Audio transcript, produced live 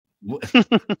Wait,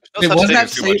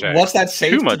 what's that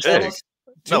safe? Too much egg.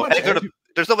 No,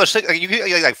 there's no much. You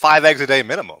get like 5 eggs a day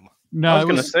minimum. No, I was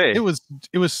gonna say it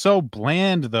was so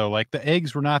bland though. Like the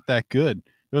eggs were not that good.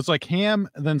 It was like ham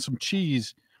and then some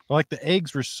cheese. But like the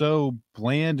eggs were so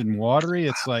bland and watery.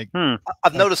 It's like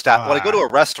I've noticed that when I go to a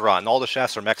restaurant and all the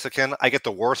chefs are Mexican, I get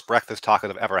the worst breakfast tacos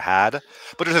I've ever had.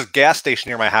 But there's this gas station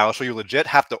near my house where you legit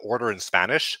have to order in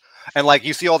Spanish. And like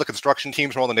you see all the construction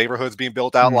teams from all the neighborhoods being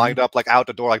built out, lined up like out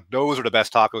the door. Like those are the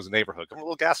best tacos in the neighborhood. Come to a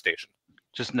little gas station.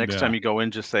 Just next time you go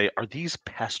in, just say, "Are these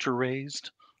pasture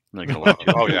raised?" And they're gonna love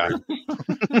you. Oh yeah,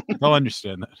 I'll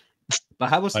understand that. But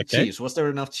how was the cheese? Was there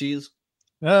enough cheese?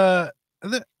 I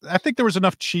think there was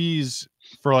enough cheese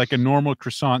for like a normal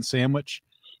croissant sandwich.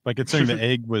 Like considering the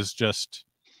egg was just,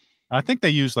 I think they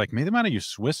used like maybe they might have used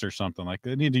Swiss or something. Like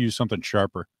they need to use something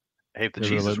sharper. Hey, if the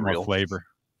cheese is real flavor.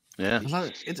 Yeah,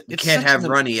 you can't have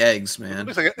runny eggs, man.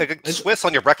 It's like a Swiss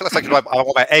on your breakfast. It's like I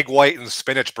want my egg white and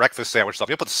spinach breakfast sandwich stuff.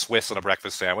 You put Swiss on a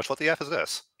breakfast sandwich. What the F is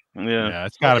this? Yeah,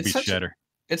 it's got to be cheddar.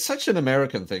 It's such an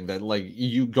American thing that like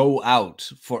you go out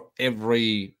for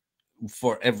every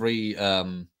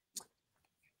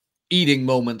eating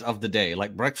moment of the day,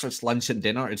 like breakfast, lunch, and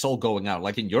dinner. It's all going out.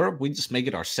 Like in Europe, we just make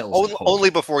it ourselves. Only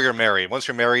before you're married. Once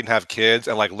you're married and have kids,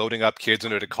 and like loading up kids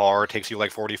into the car takes you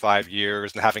like 45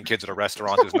 years, and having kids at a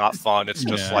restaurant is not fun. It's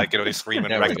just like, you know, they scream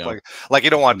and like you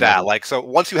don't want that. Like, so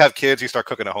once you have kids, you start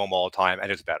cooking at home all the time, and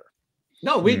it's better.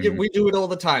 No, we do it all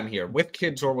the time here, with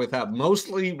kids or without.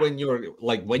 Mostly when you're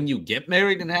like when you get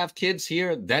married and have kids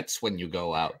here, that's when you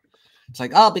go out. It's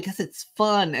like, oh, because it's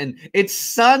fun and it's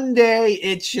Sunday.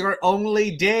 It's your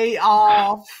only day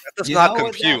off. That does not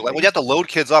compute. Like when you have to load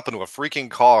kids up into a freaking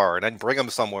car and then bring them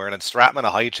somewhere and then strap them in a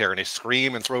high chair and they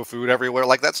scream and throw food everywhere.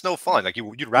 Like that's no fun. Like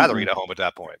you'd rather eat at home at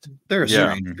that point. There are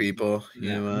strange people.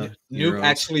 Nuke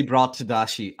actually brought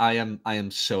Tadashi. I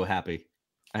am so happy.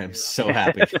 I am so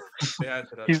happy.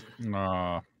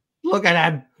 Look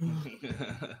at him.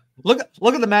 Look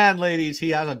at the man, ladies. He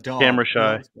has a dog. Camera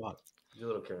shy. He's a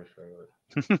little camera shy.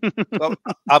 Well,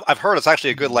 I've heard it's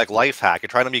actually a good like life hack. You're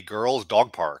trying to meet girls,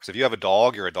 dog parks. If you have a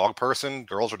dog, you're a dog person.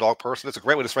 Girls are dog person. It's a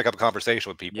great way to strike up a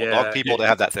conversation with people. Yeah, dog people to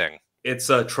have that thing. It's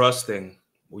a trust thing.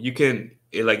 You can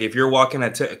like if you're walking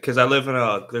at because I live in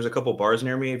there's a couple bars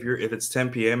near me. If it's 10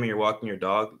 p.m. and you're walking your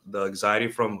dog, the anxiety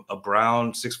from a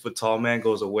brown 6-foot tall man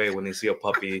goes away when they see a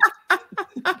puppy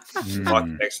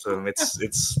walking next to them. It's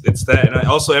that, and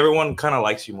also everyone kind of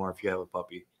likes you more if you have a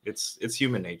puppy. It's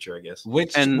human nature, I guess.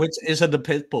 Which is the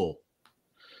pit bull?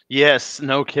 Yes,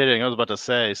 no kidding. I was about to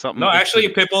say something. No, actually,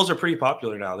 pit bulls are pretty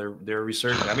popular now. They're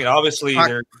resurging. I mean, obviously,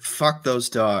 fuck those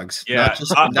dogs. Yeah,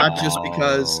 not just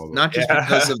because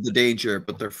of the danger,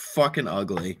 but they're fucking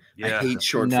ugly. Yeah. I hate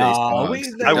short-faced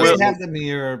dogs. I will have them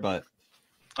here, but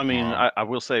I mean, I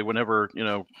will say whenever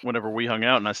we hung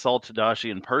out and I saw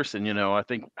Tadashi in person, I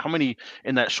think how many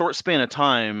in that short span of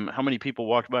time, how many people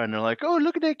walked by and they're like, "Oh,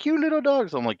 look at that cute little dog."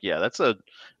 So I'm like, yeah, it's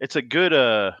a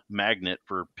good magnet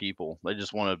for people. They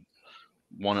just want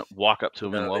to walk up to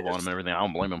them and love on them and everything. I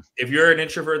don't blame them. If you're an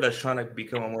introvert that's trying to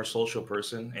become a more social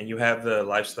person and you have the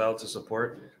lifestyle to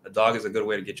support, a dog is a good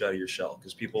way to get you out of your shell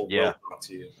because people will talk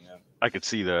to you. Yeah. I could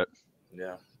see that.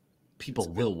 Yeah. People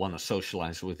will want to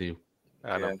socialize with you.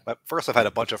 I know. At first, I've had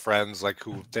a bunch of friends like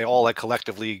who they all like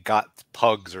collectively got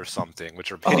pugs or something,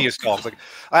 which are hideous dogs. Like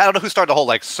I don't know who started the whole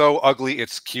like so ugly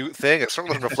it's cute thing. It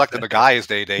certainly doesn't reflect in the guys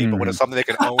they date, but when it's something they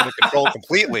can own and control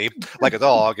completely, like a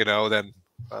dog, then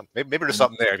maybe there's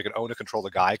something there. You can own and control the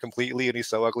guy completely, and he's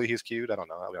so ugly he's cute. I don't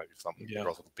know. I mean, something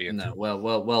girls will be into. No,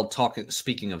 well.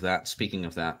 Speaking of that,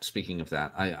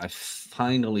 I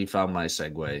finally found my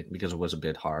segue because it was a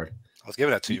bit hard. I was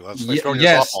giving that to you. I was throwing your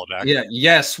softball back. Yeah,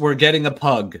 yes, we're getting a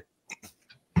pug.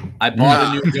 I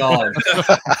bought a new dog.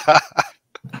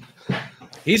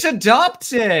 He's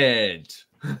adopted.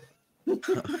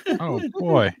 Oh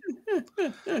boy.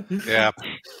 Yeah.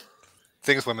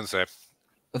 Things women say.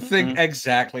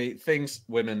 Exactly. Things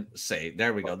women say.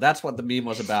 There we go. That's what the meme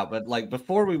was about. But like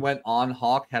before we went on,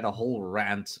 Hawk had a whole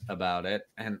rant about it.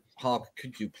 And Hawk,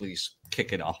 could you please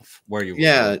kick it off where you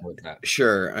were with that?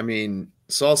 Sure. I mean,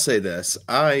 so I'll say this.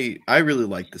 I really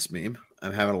like this meme.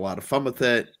 I'm having a lot of fun with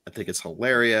it. I think it's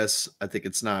hilarious. I think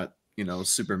it's not,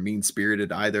 super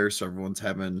mean-spirited either. So everyone's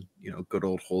having, good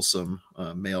old wholesome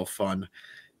male fun.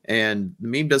 And the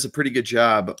meme does a pretty good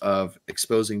job of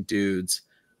exposing dudes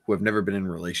who have never been in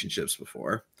relationships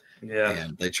before. Yeah.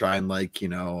 And they try and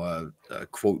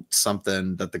quote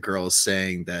something that the girl is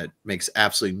saying that makes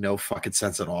absolutely no fucking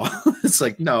sense at all. It's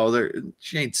like, no,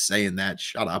 she ain't saying that.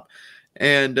 Shut up.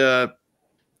 And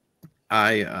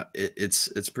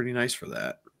it's pretty nice for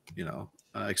that,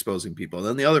 exposing people.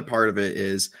 Then the other part of it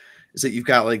is is that you've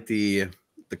got like the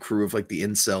crew of like the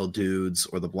incel dudes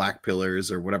or the black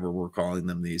pillars or whatever we're calling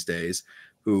them these days,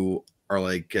 who are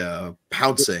like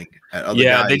pouncing at other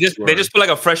guys. They just put like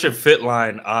a fresh and fit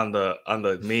line on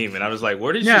the meme, and I was like,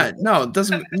 where did you? No, it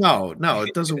doesn't. No,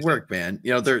 it doesn't work, man.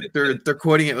 You know, they're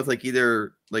quoting it with like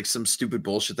either like some stupid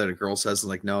bullshit that a girl says, and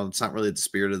like, no, it's not really the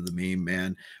spirit of the meme,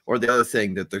 man. Or the other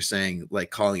thing that they're saying, like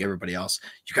calling everybody else,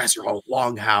 you guys are all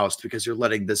longhoused because you're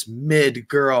letting this mid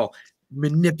girl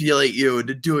manipulate you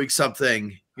into doing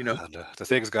something. You know, the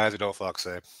things guys who don't fuck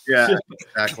say. Yeah,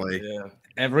 exactly. Yeah.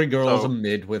 Every girl is a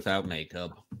mid without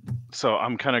makeup. So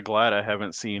I'm kind of glad I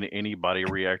haven't seen anybody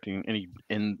reacting, any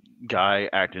guy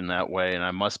acting that way, and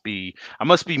I must be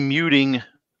muting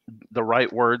the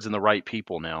right words and the right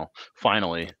people now.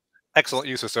 Finally, excellent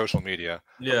use of social media.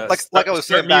 Yeah, like I was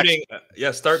saying, muting.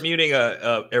 Start muting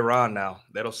Iran now.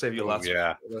 That'll save you lots.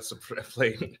 Yeah, lots of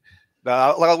playing.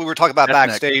 Like we were talking about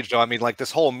backstage, though, I mean, like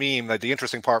this whole meme, the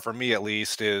interesting part for me, at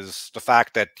least, is the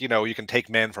fact that, you know, you can take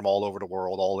men from all over the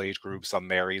world, all age groups, some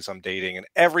married, some dating, and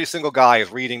every single guy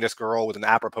is reading this girl with an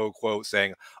apropos quote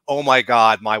saying, "Oh my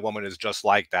God, my woman is just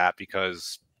like that,"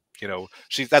 because, you know,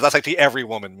 that's like the every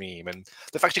woman meme. And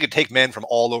the fact you can take men from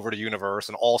all over the universe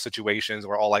and all situations,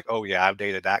 we're all like, "Oh yeah, I've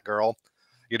dated that girl,"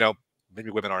 you know,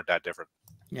 maybe women aren't that different.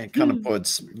 Yeah, it kind of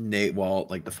puts Nate Walt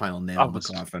like the final nail in the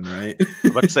coffin, right?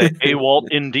 Let's say a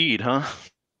Walt indeed, huh?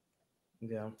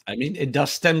 Yeah, I mean, it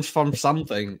does stem from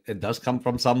something. It does come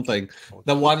from something.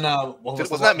 The one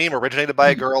wasn't that meme originated by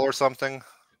a girl or something?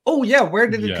 Oh yeah, where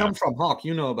did it come from, Hawk?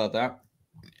 You know about that?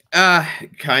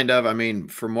 Kind of. I mean,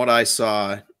 from what I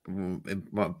saw,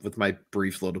 with my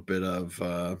brief little bit of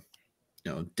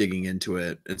you know, digging into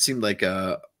it, it seemed like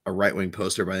a right-wing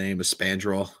poster by the name of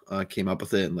Spandrel came up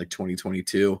with it in like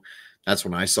 2022. That's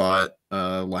when I saw it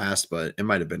last, but it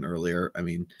might have been earlier. I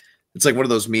mean, it's like one of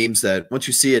those memes that once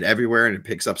you see it everywhere and it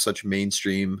picks up such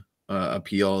mainstream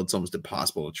appeal, it's almost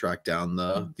impossible to track down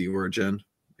the origin.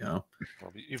 You know,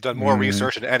 well, you've done more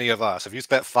research than any of us. If you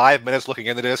spent 5 minutes looking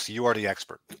into this, you are the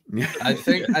expert. I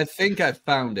think I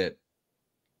found it.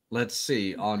 Let's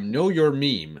see, on Know Your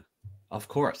Meme. Of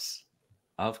course.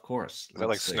 Is that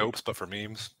like Snopes, but for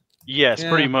memes? Yes,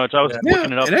 pretty much. I was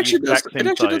looking it up. It actually does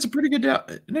a pretty good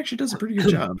job. It actually does a pretty good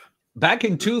job. Back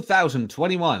in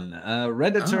 2021,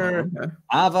 Redditor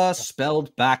Ava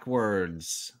spelled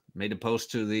backwards made a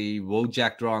post to the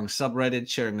Wojak Drawing subreddit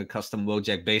sharing a custom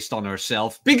Wojak based on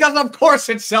herself because, of course,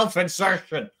 it's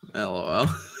self-insertion. LOL.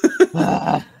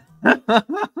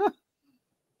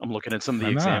 I'm looking at some of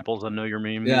the examples. I know your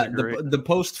memes. Yeah, the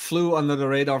post flew under the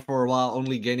radar for a while,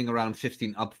 only gaining around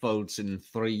 15 upvotes in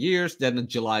 3 years. Then in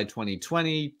July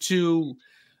 2022,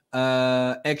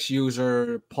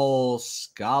 ex-user Paul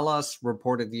Scalas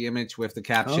reported the image with the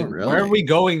caption, really? "Where are we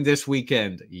going this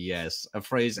weekend?" Yes, a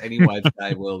phrase any white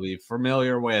guy will be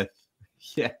familiar with.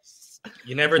 Yes.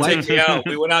 You never take me out.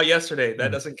 We went out yesterday.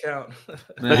 That doesn't count.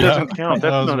 That doesn't count.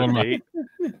 That's not a date.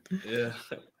 Yeah.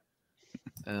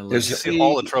 You see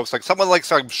all the tropes. Like someone like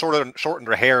shortened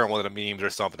her hair in one of the memes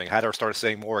or something. Had her start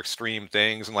saying more extreme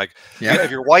things. And like, if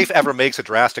your wife ever makes a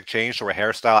drastic change to her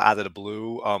hairstyle out of the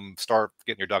blue, start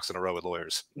getting your ducks in a row with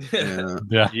lawyers.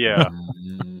 Yeah.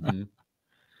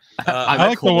 I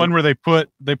like the one where they put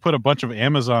a bunch of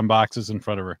Amazon boxes in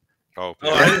front of her. Oh,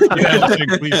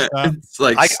 it's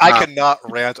like I cannot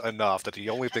rant enough that the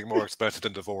only thing more expensive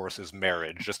than divorce is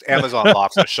marriage. Just Amazon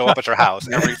boxes show up at your house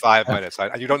every 5 minutes.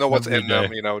 You don't know what's in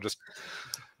them. You know, just.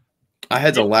 I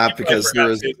had to laugh because there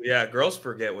was. Yeah, girls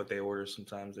forget what they order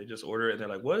sometimes. They just order it and they're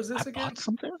like, "What is this again?"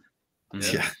 Something.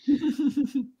 Yeah.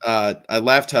 I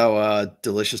laughed how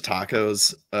Delicious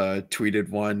Tacos tweeted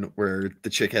one where the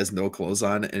chick has no clothes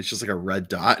on and it's just like a red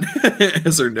dot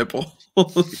as her nipple.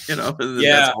 You know,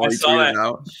 yeah, I saw that.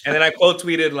 Out. And then I quote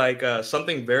tweeted like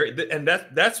something and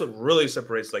that's what really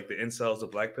separates like the incels, the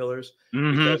black pillars.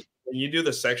 Because when you do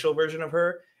the sexual version of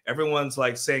her, everyone's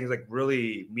like saying like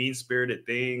really mean-spirited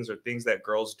things or things that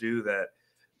girls do that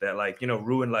like, you know,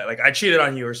 ruin like I cheated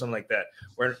on you or something like that.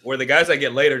 Where the guys I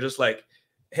get later just like,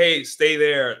 hey, stay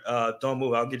there, don't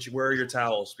move. I'll get you. Where are your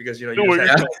towels? Because you know you just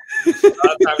have a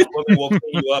lot of times women will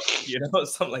clean you up, you know,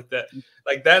 something like that.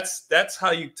 Like that's how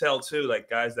you tell too.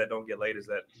 Like guys that don't get laid is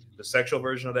that the sexual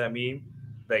version of that meme.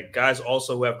 Like guys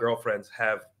also who have girlfriends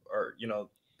or you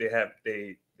know they have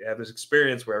this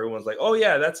experience where everyone's like, oh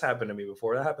yeah, that's happened to me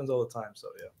before. That happens all the time. So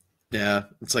yeah. Yeah,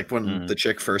 it's like when the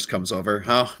chick first comes over.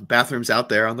 Oh, bathroom's out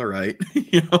there on the right.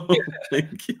 You know? Like,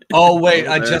 oh wait,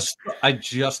 I just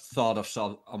thought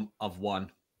of one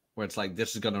where it's like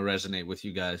this is gonna resonate with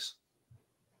you guys.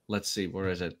 Let's see, where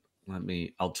is it?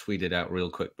 I'll tweet it out real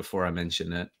quick before I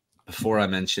mention it.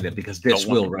 Because this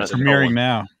will resonate. Premiering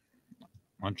now.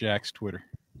 On Jack's Twitter.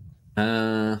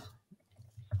 And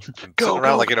sitting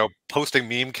around, like, posting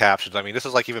meme captions. I mean, this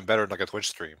is like even better than like a Twitch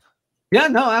stream. Yeah,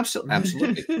 no,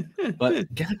 absolutely.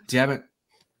 But god damn it,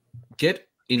 get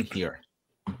in here.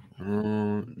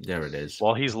 There it is.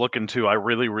 While he's looking too, I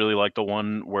really, really like the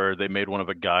one where they made one of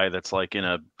a guy that's like in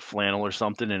a flannel or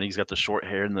something, and he's got the short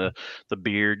hair and the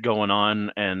beard going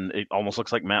on, and it almost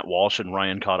looks like Matt Walsh. And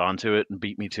Ryan caught onto it and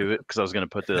beat me to it because I was going to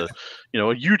put the, a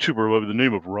YouTuber by the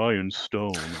name of Ryan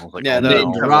Stone. I was like, Yeah,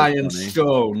 named Ryan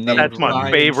Stone. That's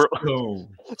my favorite.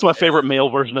 It's my favorite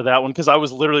male version of that one because I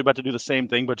was literally about to do the same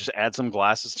thing, but just add some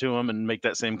glasses to him and make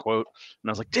that same quote. And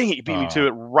I was like, dang it, you beat me to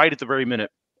it right at the very minute.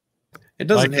 It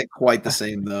doesn't hit quite the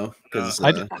same though, because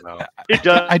it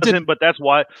doesn't. But that's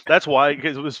why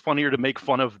because it was funnier to make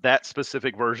fun of that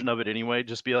specific version of it anyway.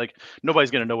 Just be like,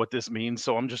 nobody's gonna know what this means,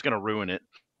 so I'm just gonna ruin it.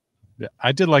 Yeah,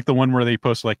 I did like the one where they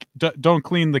post like, "Don't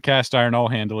clean the cast iron, I'll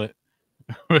handle it."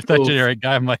 With that generic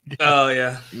guy, I'm like, oh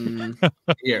yeah.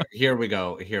 Here we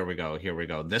go.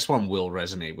 This one will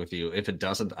resonate with you. If it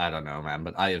doesn't, I don't know, man.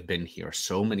 But I have been here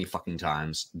so many fucking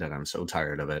times that I'm so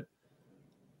tired of it.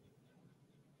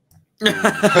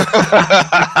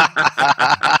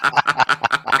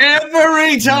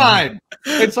 Every time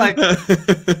it's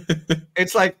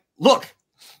like, look,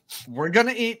 we're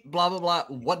gonna eat blah blah blah.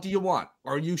 What do you want?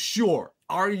 Are you sure?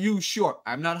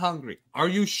 I'm not hungry. Are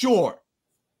you sure?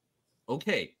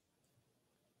 Okay.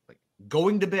 Like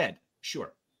going to bed.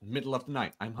 Sure. Middle of the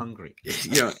night. I'm hungry.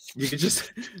 You could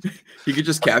just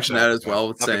caption that as well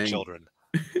with saying children.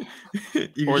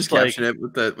 You can just caption it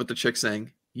with the chick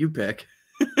saying, "You pick."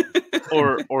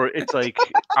 or it's like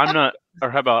I'm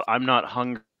not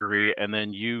hungry, and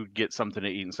then you get something to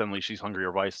eat and suddenly she's hungry,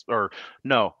 or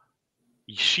no,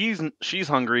 she's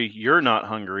hungry, you're not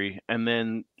hungry, and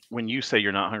then when you say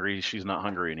you're not hungry, she's not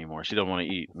hungry anymore, she don't want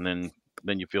to eat, and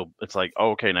then you feel it's like,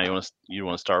 oh, okay, now you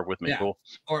want to starve with me. Cool.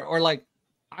 Or like,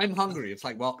 I'm hungry, it's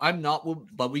like, well, I'm not,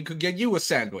 but we could get you a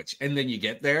sandwich, and then you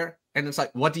get there and it's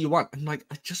like, what do you want? I'm like,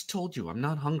 I just told you I'm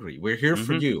not hungry, we're here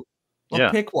for you. Well,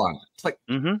 pick one. It's like,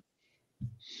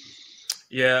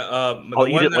 yeah. I'll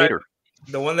eat it later.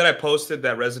 The one that I posted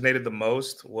that resonated the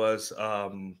most was,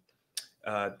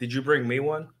 did you bring me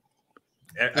one?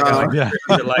 I got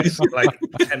like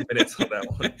 10 minutes on that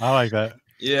one. I like that.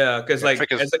 Yeah, because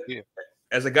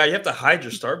as a guy, you have to hide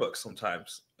your Starbucks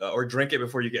sometimes, or drink it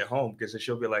before you get home, because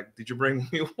she'll be like, "Did you bring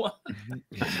me one?"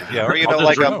 Yeah,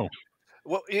 or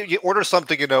well, you order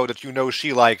something, that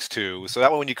she likes too. So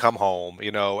that way when you come home,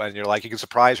 and you're like, you can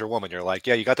surprise your woman. You're like,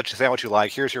 yeah, you got the sandwich you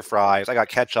like. Here's your fries. I got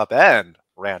ketchup and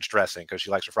ranch dressing because she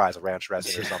likes her fries with ranch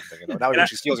dressing or something. Now when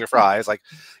she steals your fries, like,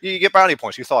 you get brownie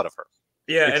points. You thought of her.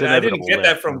 Yeah, and I didn't get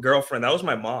that from girlfriend. That was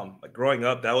my mom. Like, growing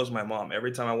up, that was my mom.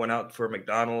 Every time I went out for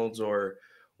McDonald's or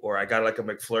I got like a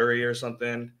McFlurry or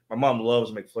something, my mom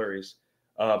loves McFlurries.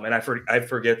 And I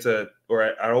forget to,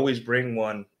 or I always bring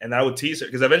one, and I would tease her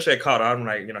because eventually I caught on when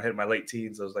I hit my late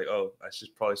teens. I was like, oh, I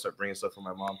should probably start bringing stuff for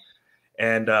my mom,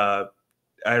 and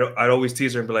I'd always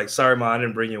tease her and be like, sorry, Mom, I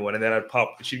didn't bring you one, and then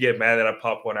she'd get mad that I'd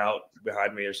pop one out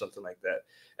behind me or something like that.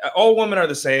 All women are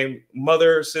the same: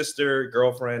 mother, sister,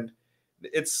 girlfriend.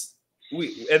 And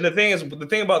the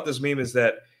thing about this meme is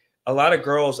that a lot of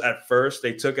girls at first,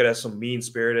 they took it as some mean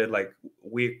spirited, like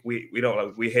we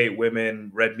hate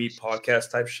women, red meat podcast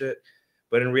type shit.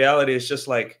 But in reality, it's just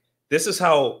like, this is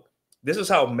how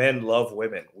men love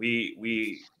women.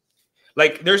 We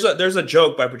like, there's a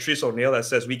joke by Patrice O'Neill that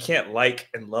says we can't like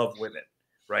and love women,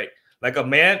 right? Like a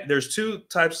man, there's two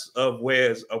types of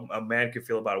ways a man can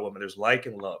feel about a woman. There's like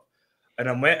and love. And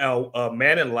a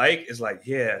man in like is like,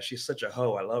 yeah, she's such a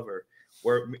hoe, I love her.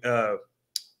 Where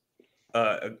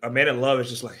a man in love is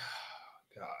just like,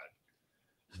 oh, God,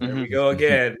 there we go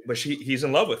again. But he's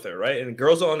in love with her, right? And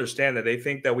girls don't understand that. They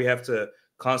think that we have to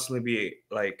constantly be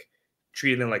like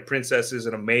treating them like princesses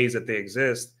and amazed that they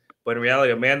exist. But in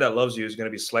reality, a man that loves you is going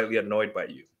to be slightly annoyed by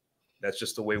you. That's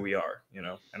just the way we are,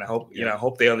 And I hope I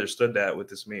hope they understood that with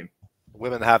this meme.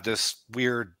 Women have this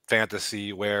weird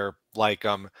fantasy where, like,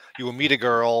 you will meet a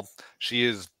girl, she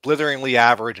is blitheringly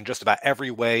average in just about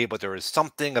every way, but there is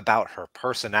something about her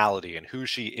personality and who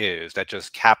she is that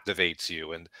just captivates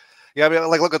you. And I mean,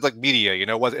 like, look at like media,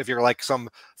 if you're like some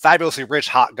fabulously rich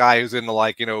hot guy who's into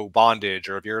like, bondage,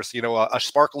 or if you're, a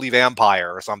sparkly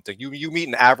vampire or something, you meet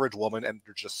an average woman and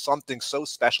there's just something so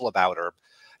special about her.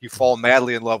 You fall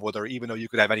madly in love with her, even though you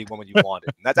could have any woman you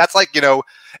wanted. And that's like,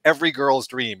 every girl's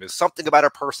dream is something about her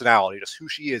personality, just who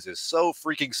she is so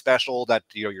freaking special that,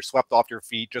 you're swept off your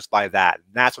feet just by that. And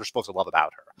that's what you're supposed to love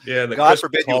about her. Yeah. God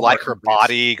forbid you like her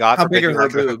body. God forbid you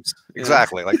like her boobs.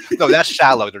 Exactly. Like, no, that's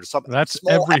shallow. There's something. That's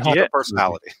small every extra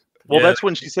personality. Well, Yeah. that's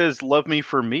when she says, "Love me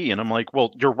for me," and I'm like,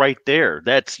 "Well, you're right there.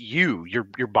 That's you.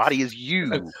 Your body is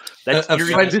you. That's A you're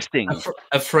friend- existing."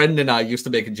 A friend and I used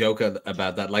to make a joke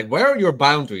about that. Like, where are your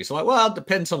boundaries? I'm like, well, it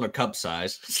depends on the cup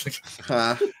size. It's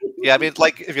like, Yeah, I mean,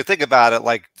 like if you think about it,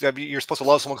 like I mean, you're supposed to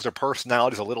love someone because their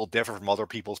personality is a little different from other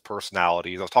people's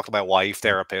personalities. I was talking to my wife,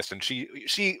 therapist, and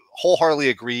she wholeheartedly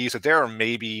agrees that there are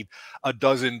maybe a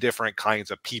dozen different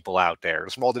kinds of people out there.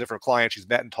 Just from all the different clients she's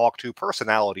met and talked to,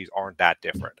 personalities aren't that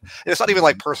different. And it's not even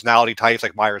like personality types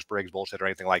like Myers-Briggs bullshit or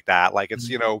anything like that. Like it's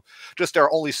just there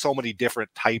are only so many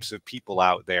different types of people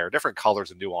out there, different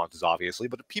colors and nuances, obviously,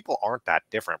 but people aren't that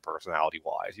different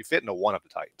personality-wise. You fit into one of the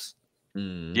types.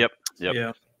 Yep.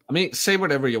 Yeah. I mean, say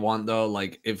whatever you want though.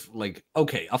 Like, if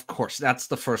okay, of course, that's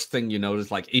the first thing you notice.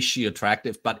 Like, is she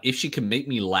attractive? But if she can make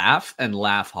me laugh and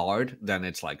laugh hard, then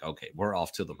it's like, okay, we're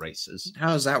off to the races.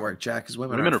 How does that work, Jack? Because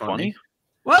women Women are funny.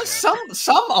 Well, some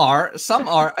are.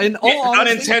 In all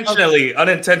honesty,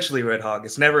 Unintentionally, Red Hog.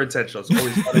 It's never intentional. It's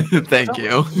always unintentional. Thank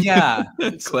you. Yeah,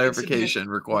 Clarification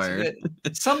required.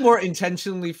 Some were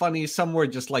intentionally funny. Some were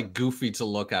just like goofy to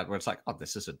look at. Where it's like, oh,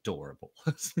 this is adorable.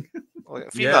 Well,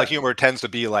 female humor tends to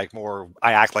be like more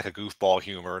I act like a goofball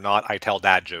humor, not I tell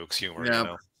dad jokes humor. Yeah. You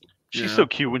know? She's so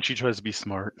cute when she tries to be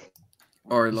smart.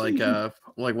 Or like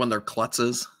when they're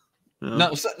klutzes.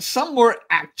 No, some were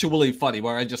actually funny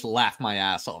where I just laughed my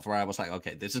ass off. Where I was like,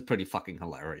 okay, this is pretty fucking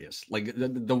hilarious. Like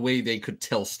the way they could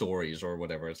tell stories or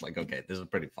whatever. It's like, okay, this is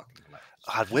pretty fucking hilarious.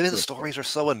 God, women's stories are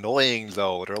so annoying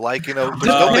though. They're like, there's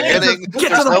no beginning, Get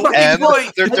there's to the no fucking end.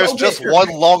 point. There's just one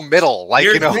long middle. Like,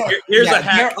 Here's a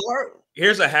hack. There are,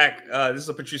 Here's a hack. This is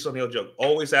a Patrice O'Neill joke.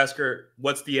 Always ask her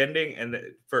what's the ending and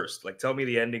first. Like, tell me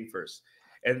the ending first.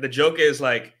 And the joke is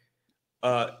like,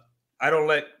 I don't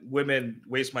let women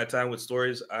waste my time with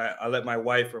stories. I let my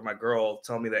wife or my girl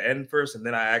tell me the end first, and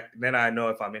then I know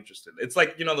if I'm interested. It's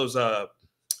like those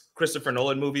Christopher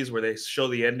Nolan movies where they show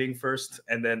the ending first,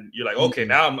 and then you're like, okay,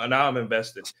 now I'm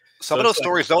invested. Some of those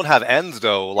stories don't have ends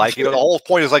though. Like, the whole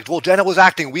point is like, well, Jenna was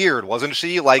acting weird, wasn't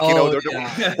she? Like,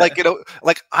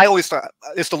 like I always thought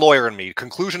it's the lawyer in me.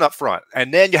 Conclusion up front,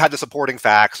 and then you had the supporting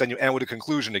facts, and you end with a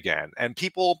conclusion again. And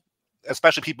people,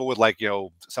 especially people with like,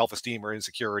 self-esteem or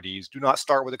insecurities, do not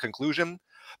start with a conclusion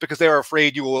because they're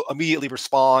afraid you will immediately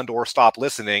respond or stop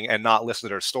listening and not listen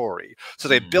to their story. So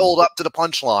they build up to the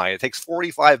punchline. It takes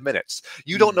 45 minutes.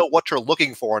 You don't know what you're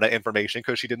looking for in that information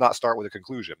because she did not start with a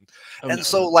conclusion.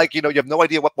 So like, you have no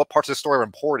idea what parts of the story are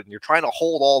important. You're trying to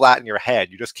hold all that in your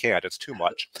head. You just can't. It's too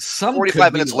much.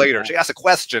 45 minutes later, she asks a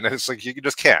question and it's like, you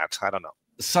just can't. I don't know.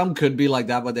 Some could be like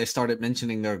that, but they started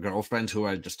mentioning their girlfriends who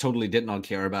I just totally did not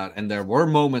care about. And there were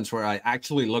moments where I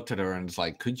actually looked at her and it's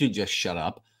like, could you just shut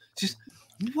up? Just,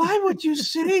 why would you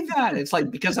say that? It's like,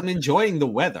 because I'm enjoying the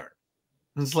weather.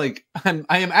 It's like, I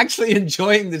am actually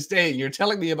enjoying this day. You're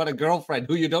telling me about a girlfriend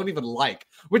who you don't even like,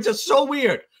 which is so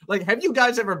weird. Like, have you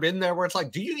guys ever been there where it's like,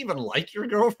 do you even like your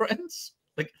girlfriends?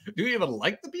 Like, do you even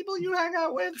like the people you hang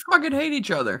out with? Fucking hate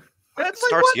each other. It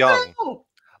starts young.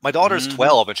 My daughter's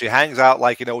 12 and she hangs out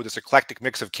like, with this eclectic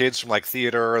mix of kids from like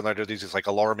theater, and there's these like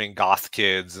alarming goth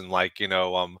kids and like,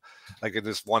 like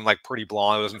this one like pretty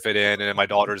blonde who doesn't fit in, and then my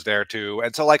daughter's there too.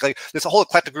 And so like this whole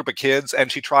eclectic group of kids,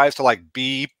 and she tries to like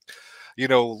be,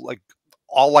 like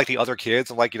all like the other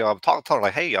kids. I'm like, I'm telling her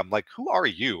like, hey, I'm like, who are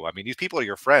you? I mean, these people are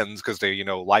your friends because they,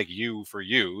 like you for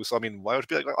you. So I mean, why would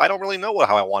you be like, I don't really know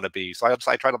how I want to be. So I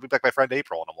try to be like my friend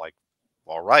April, and I'm like,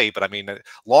 all right, but I mean,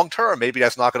 long term, maybe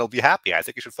that's not going to be happy. I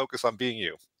think you should focus on being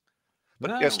you.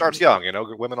 But it starts young,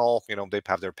 women all, they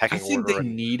have their pecking order. I think they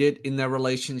need it in their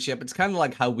relationship. It's kind of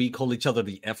like how we call each other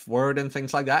the F word and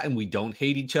things like that, and we don't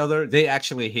hate each other. They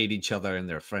actually hate each other and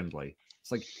they're friendly.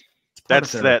 It's like,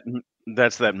 that's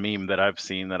that meme that I've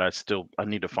seen that I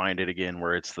need to find it again,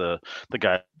 where it's the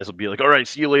guys will be like, all right,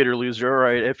 see you later, loser. All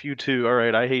right, F you too. All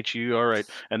right, I hate you. All right.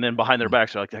 And then behind their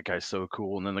backs, they're like, that guy's so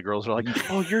cool. And then the girls are like,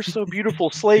 oh, you're so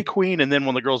beautiful, slay queen. And then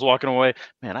when the girl's walking away,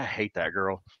 man, I hate that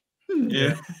girl.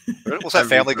 Yeah. What's that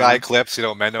Family Guy clips?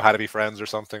 Men know how to be friends or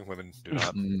something. Women do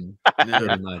not.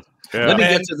 Yeah. Let me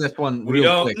get to this one. We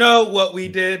don't know what we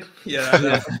did.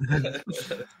 Yeah.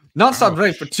 Non-stop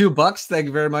drink for $2. Thank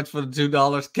you very much for the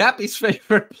 $2. Cappy's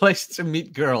favorite place to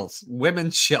meet girls: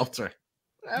 women's shelter.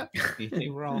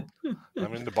 Anything wrong? I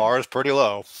mean, the bar is pretty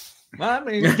low. I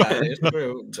mean, that is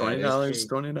true.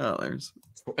 $20.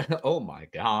 Oh my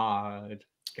god!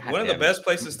 One of the best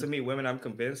places to meet women, I'm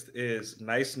convinced, is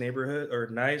nice neighborhood or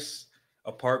nice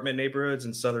apartment neighborhoods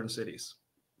in southern cities.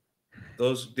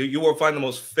 You will find the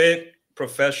most fit,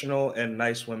 professional, and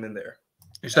nice women there.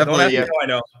 There's definitely, I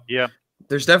know. Yeah.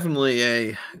 There's definitely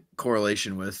a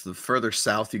correlation with the further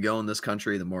south you go in this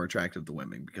country, the more attractive the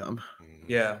women become.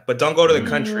 Yeah, but don't go to the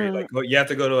country. Like you have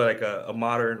to go to like a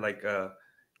modern like.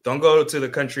 Don't go to the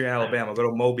country in Alabama. Go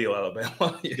to Mobile,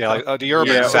 Alabama. Yeah, like the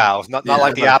urban South, not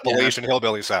like the Appalachian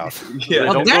hillbilly South. Yeah,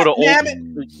 don't go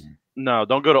to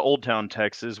don't go to Old Town,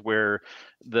 Texas, where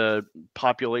the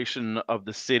population of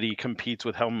the city competes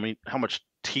with how much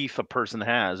teeth a person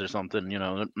has or something. You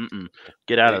know,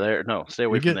 get out of there. No, stay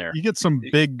away from there. You get some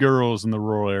big girls in the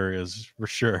rural areas for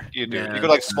sure. You do. You go to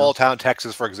like small town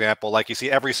Texas, for example. Like you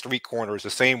see every street corner is the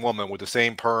same woman with the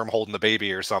same perm holding the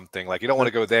baby or something. Like you don't want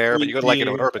to go there, but you go to like an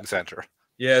urban center.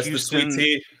 Yeah, it's Houston, the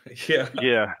sweet tea. Yeah.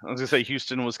 Yeah. I was gonna say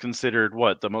Houston was considered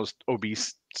the most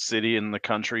obese city in the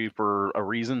country for a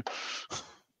reason.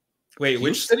 Wait,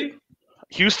 which city?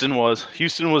 Houston was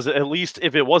at least,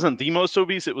 if it wasn't the most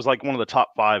obese, it was like one of the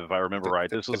top 5, if I remember right.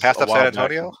 This was passed up San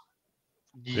Antonio.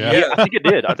 Yeah, I think it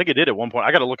did. I think it did at one point.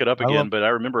 I got to look it up again, but I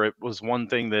remember it was one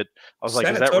thing that I was like,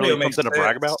 is that really something to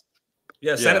brag about?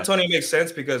 Yeah, San Antonio makes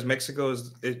sense because Mexico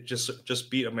just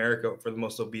beat America for the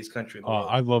most obese country in the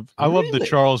world. I love the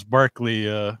Charles Barkley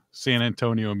San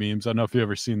Antonio memes. I don't know if you've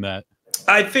ever seen that.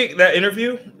 I think that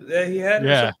interview that he had.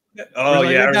 Yeah. Oh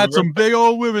yeah, I got some big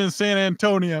old women in San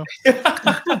Antonio. He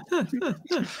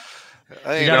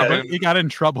got in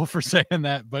trouble for saying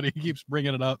that, but he keeps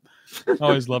bringing it up.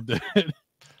 Always loved it.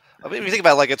 I mean, if you think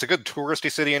about it, like, it's a good touristy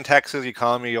city in Texas. You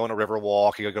come, you go on a river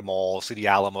walk, you go to the mall, see the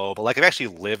Alamo. But like, if you actually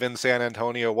live in San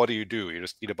Antonio, what do? You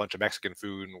just eat a bunch of Mexican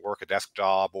food and work a desk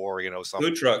job, or some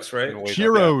food trucks, right?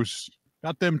 Churros.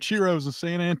 Got them churros in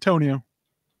San Antonio.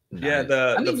 Yeah,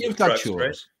 you've got churros.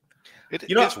 Right?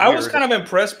 I was kind of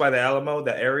impressed by the Alamo,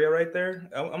 the area right there.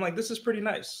 I'm like, this is pretty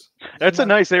nice. That's a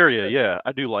nice area. Yeah,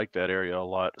 I do like that area a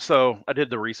lot. So I did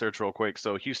the research real quick.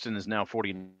 So Houston is now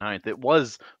 49th. It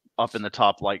was up in the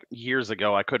top like years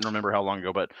ago. I couldn't remember how long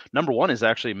ago, but number 1 is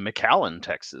actually McAllen,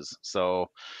 Texas. So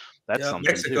that's something.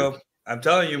 Mexico. Too. I'm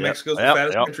telling you, Mexico's the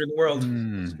fattest country in the world.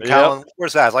 McAllen,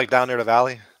 where's that? Like down near the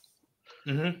valley?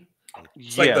 Mm-hmm.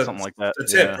 It's like something like that. The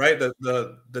tip, right?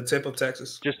 The tip of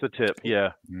Texas. Just the tip,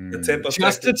 yeah. The tip of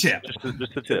just Texas. the tip.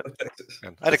 Just the tip.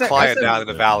 I had a client down in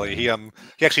the valley. He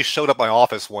actually showed up at my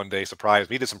office one day, surprised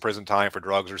me. He did some prison time for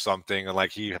drugs or something, and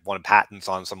like he wanted patents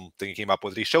on something he came up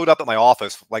with. He showed up at my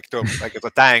office like as a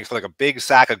thanks for like a big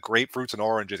sack of grapefruits and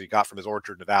oranges he got from his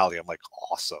orchard in the valley. I'm like,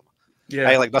 awesome. Yeah,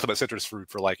 I had like nothing but citrus fruit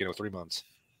for like 3 months.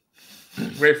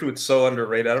 Grapefruit's so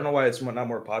underrated. I don't know why it's not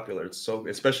more popular. It's so,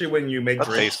 especially when you make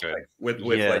drinks like, with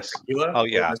like tequila. Oh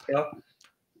yeah.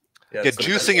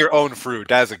 Juicing your own fruit,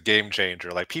 that is a game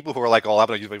changer. Like people who are like, I'm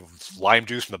gonna use lime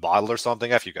juice from the bottle or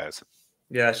something. F you guys.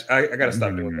 Yeah, I gotta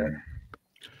stop doing that.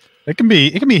 It can be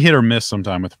hit or miss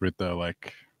sometime with fruit though.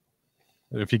 Like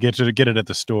if you get it at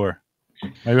the store,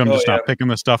 maybe I'm just not picking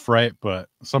the stuff right. But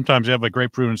sometimes you have like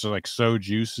grapefruit and it's just like so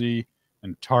juicy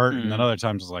and tart, and then other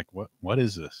times it's like, what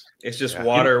is this? It's just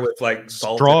water with like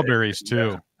salt. Strawberries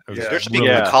too. Yeah. There should be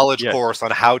a college course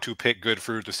on how to pick good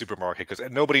fruit at the supermarket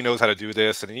because nobody knows how to do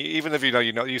this, and even if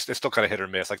it's still kind of hit or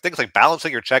miss. Like things like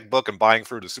balancing your checkbook and buying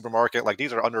fruit at the supermarket, like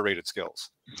these are underrated skills.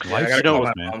 I gotta call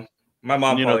my mom. My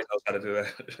mom probably knows how to do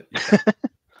that.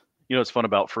 What's fun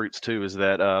about fruits too is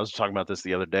that I was talking about this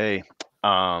the other day.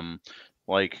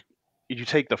 Like you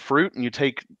take the fruit and you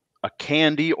take a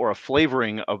candy or a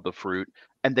flavoring of the fruit,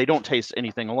 and they don't taste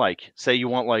anything alike. Say you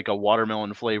want like a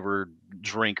watermelon flavored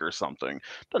drink or something.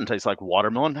 Doesn't taste like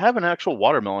watermelon. Have an actual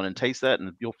watermelon and taste that,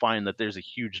 and you'll find that there's a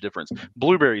huge difference.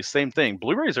 Blueberries, same thing.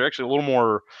 Blueberries are actually a little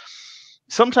more.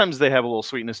 Sometimes they have a little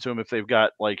sweetness to them if they've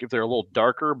got if they're a little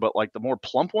darker, but like the more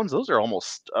plump ones, those are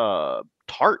almost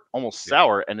tart, almost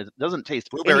sour, and it doesn't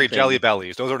taste blueberry anything. Jelly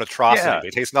Bellies. Those are an atrocity. They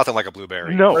taste nothing like a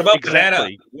blueberry. No, what about banana?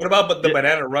 What about the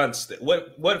banana runts?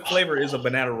 What flavor is a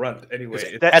banana runt anyway?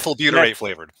 It's ethyl butyrate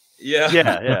flavored.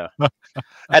 Yeah.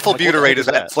 Ethyl butyrate is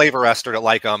that flavor ester that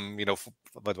like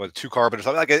with 2 carbon or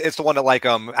something. Like it's the one that like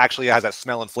actually has that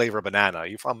smell and flavor of banana.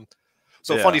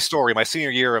 Funny story. My senior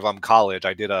year of college,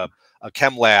 I did a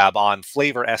chem lab on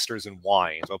flavor esters in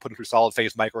wines. I'll put them through solid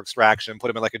phase micro extraction, put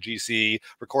them in like a GC,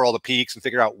 record all the peaks, and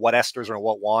figure out what esters are in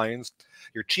what wines.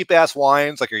 Your cheap ass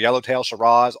wines, like your Yellowtail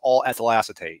Shiraz, all ethyl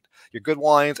acetate. Your good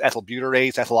wines, ethyl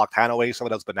butyrates, ethyl octanoates, some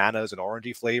of those bananas and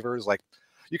orangey flavors. Like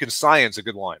you can science a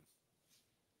good wine.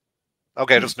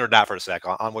 Okay, just nerd that for a sec.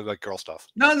 On with like girl stuff.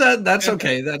 No, that's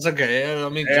okay. That's okay. I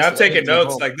mean, I'm taking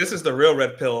notes. Like this is the real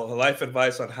red pill. Life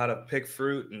advice on how to pick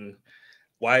fruit and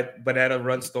why banana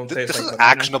runts don't taste like this is banana.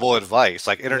 Actionable advice,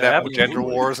 like internet gender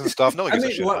wars and stuff. No one gives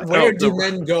a shit. Where do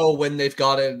men go when they've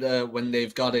got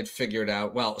it figured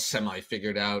out? Well, semi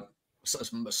figured out.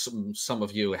 Some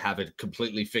of you have it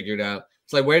completely figured out.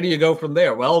 It's like, where do you go from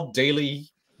there? Well,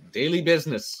 daily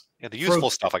business. Yeah, the useful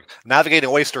stuff, like navigating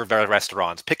oyster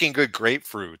restaurants, picking good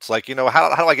grapefruits, like, you know,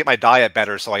 how do I get my diet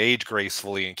better so I age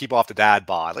gracefully and keep off the dad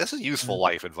bod? Like, this is useful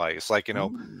life advice. Like, you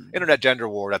know, internet gender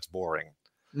war, that's boring.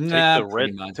 Nah,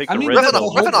 pretty much. Take I the mean, red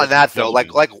Riffing on that though,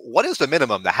 Belgian. like what is the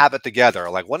minimum to have it together?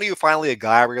 Like, when are you finally a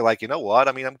guy where you're like, you know what?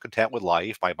 I mean, I'm content with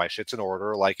life. My shit's in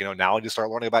order. Like, you know, now I just start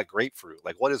learning about grapefruit.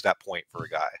 Like, what is that point for a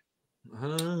guy?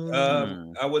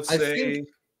 I would I say think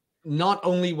not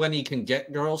only when he can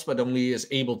get girls, but only is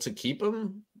able to keep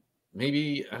them.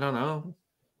 Maybe, I don't know.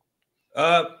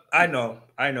 I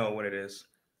know what it is.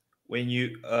 When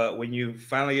you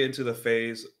finally get into the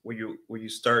phase where you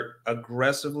start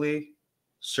aggressively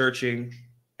searching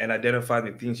and identifying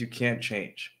the things you can't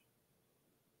change.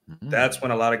 That's when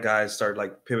a lot of guys start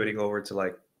like pivoting over to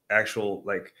like actual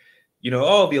like, you know,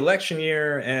 oh, the election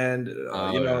year and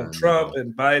Trump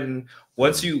and Biden.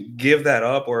 Once you give that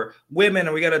up, or women,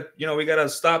 and we gotta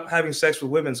stop having sex with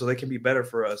women so they can be better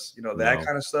for us, you know, that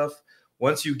kind of stuff.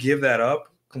 Once you give that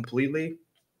up completely,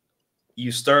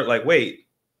 you start like, wait,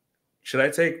 should I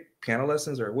take piano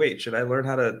lessons, or wait, should I learn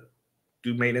how to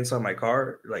do maintenance on my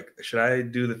car? Like, should I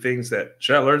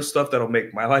learn stuff that'll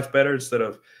make my life better instead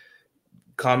of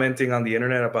commenting on the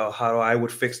internet about how I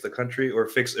would fix the country or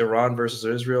fix Iran versus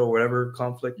Israel, or whatever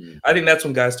conflict? I think that's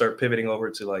when guys start pivoting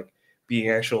over to like being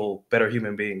actual better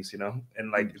human beings, you know,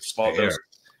 and like small doses.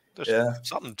 There's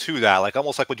something to that, like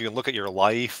almost like when you can look at your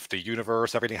life, the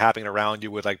universe, everything happening around you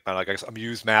with like I guess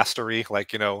amused mastery,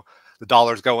 like, you know, the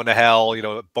dollar's going to hell, you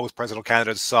know, both presidential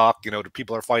candidates suck, you know, the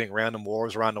people are fighting random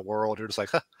wars around the world. You're just like,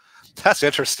 huh, that's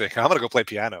interesting. I'm gonna go play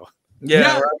piano.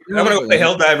 Yeah, I'm gonna go play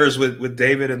Helldivers with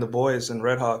David and the boys and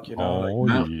Red Hawk, you know.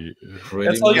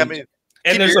 That's all you mean.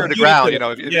 And keep your ear to the ground, you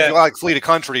know. If you like flee the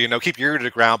country, you know, keep your ear to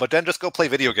the ground, but then just go play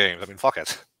video games. I mean, fuck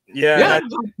it. Yeah,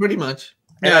 pretty much.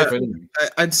 Yeah,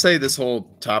 I'd say this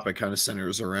whole topic kind of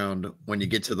centers around when you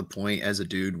get to the point as a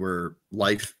dude where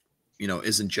life, you know,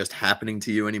 isn't just happening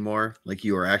to you anymore. Like,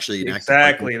 you are actually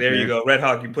exactly there. You go, Red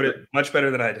Hawk. You put it much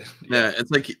better than I did. Yeah, it's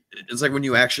like when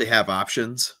you actually have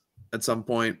options at some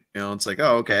point. You know, it's like,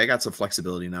 oh, okay, I got some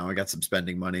flexibility now. I got some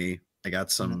spending money. I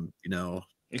got some, you know,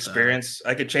 experience.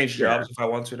 I could change jobs if I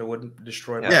want to. That wouldn't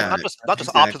destroy my life. Not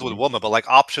just options with a woman, but like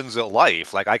options in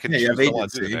life. Like, I can choose what I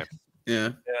want to do.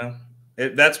 Yeah.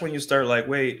 That's when you start like,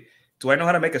 wait, do I know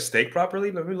how to make a steak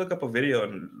properly? Let me look up a video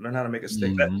and learn how to make a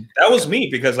steak. That was me,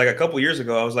 because like a couple years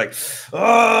ago, I was like,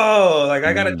 oh, like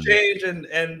I gotta change, and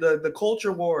the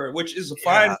culture war, which is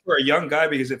fine for a young guy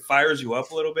because it fires you up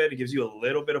a little bit. It gives you a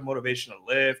little bit of motivation to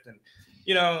lift, and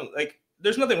you know, like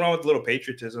there's nothing wrong with a little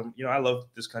patriotism. You know, I love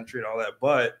this country and all that,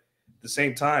 but at the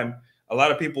same time, a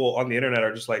lot of people on the internet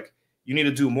are just like, you need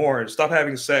to do more and stop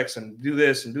having sex and do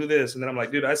this and do this. And then I'm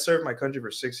like, dude, I served my country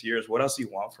for 6 years. What else do you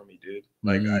want from me, dude?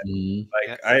 Like,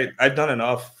 I've done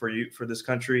enough for you, for this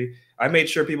country. I made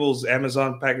sure people's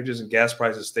Amazon packages and gas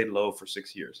prices stayed low for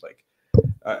 6 years. Like,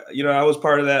 you know, I was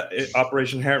part of that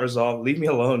Operation Inherent Resolve. Leave me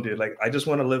alone, dude. Like, I just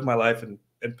want to live my life and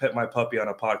pet my puppy on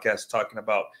a podcast talking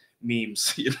about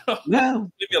memes, you know?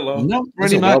 No, leave me alone. No,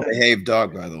 pretty much. Well-behaved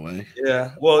dog, by the way.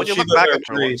 Yeah. Well, she's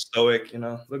very stoic, you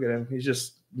know. Look at him. He's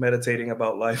just meditating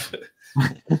about life.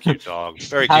 Cute dog.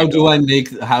 Very how cute do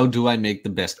dog. how do I make the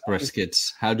best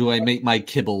briskets? How do I make my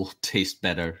kibble taste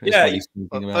better? Yeah,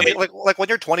 like when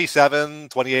you're 27,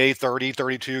 28, 30,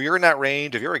 32, you're in that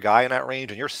range. If you're a guy in that range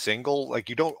and you're single, like,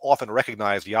 you don't often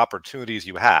recognize the opportunities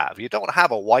you have. You don't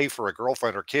have a wife or a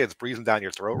girlfriend or kids breathing down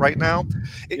your throat right now.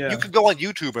 You can go on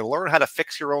YouTube and learn how to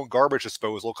fix your own garbage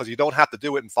disposal, because you don't have to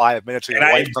do it in 5 minutes. And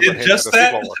I did just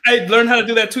that. I learned how to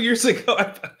do that 2 years ago.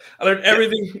 I learned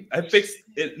everything. I fixed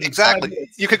it. Exactly.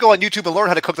 You could go on YouTube and learn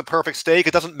how to cook the perfect steak.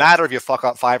 It doesn't matter if you fuck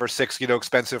up 5 or 6, you know,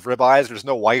 expensive ribeyes. There's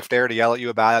no wife there to yell at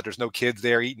you about it. There's no kids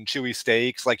there eating chewy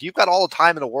steaks. Like, you've got all the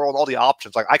time in the world, all the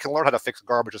options. Like, I can learn how to fix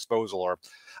garbage disposal, or,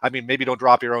 I mean, maybe don't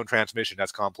drop your own transmission.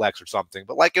 That's complex or something.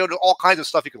 But like, you know, all kinds of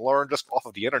stuff you can learn just off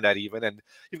of the internet even. And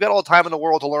you've got all the time in the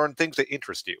world to learn things that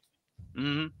interest you.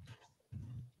 Mm-hmm.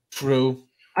 True.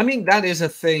 I mean, that is a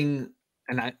thing.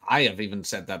 And I have even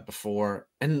said that before.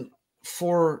 And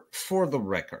for the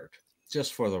record,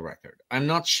 just for the record, I'm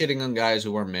not shitting on guys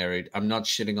who are married. I'm not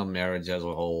shitting on marriage as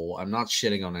a whole. I'm not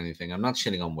shitting on anything. I'm not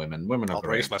shitting on women. Women are I'll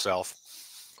great. brace myself.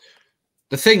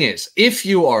 The thing is, if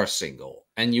you are single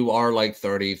and you are like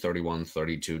 30, 31,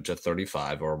 32 to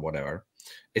 35 or whatever,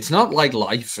 it's not like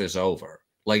life is over.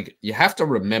 Like, you have to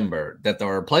remember that there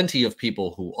are plenty of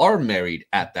people who are married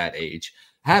at that age,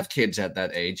 have kids at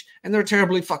that age, and they're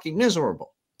terribly fucking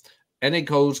miserable. And it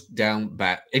goes down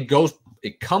back.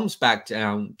 It comes back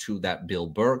down to that Bill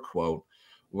Burr quote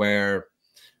where,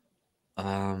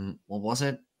 what was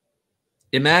it?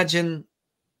 Imagine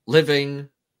living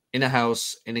in a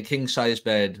house, in a king-size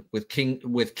bed, with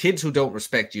kids who don't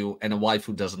respect you and a wife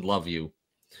who doesn't love you,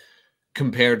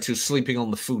 compared to sleeping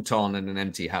on the futon in an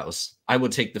empty house. I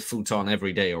would take the futon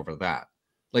every day over that.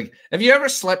 Like, have you ever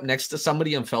slept next to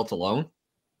somebody and felt alone?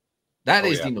 That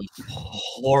is the most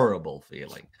horrible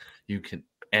feeling you can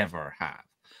ever have.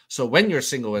 So when you're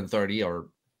single and 30 or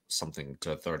something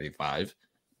to 35,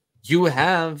 you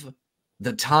have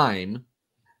the time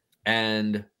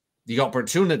and the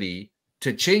opportunity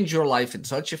to change your life in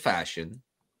such a fashion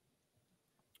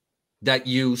that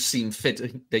you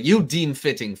deem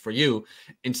fitting for you,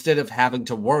 instead of having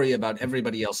to worry about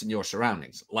everybody else in your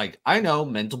surroundings. Like, I know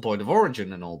mental point of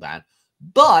origin and all that,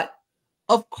 but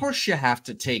of course you have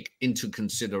to take into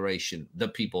consideration the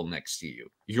people next to you,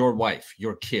 your wife,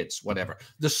 your kids, whatever,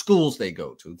 the schools they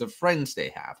go to, the friends they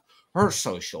have, her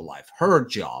social life, her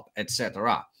job,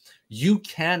 etc. You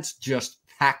can't just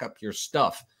pack up your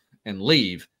stuff and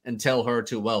leave and tell her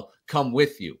to, well, come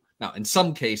with you. Now, in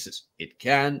some cases, it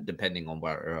can, depending on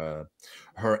where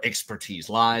her expertise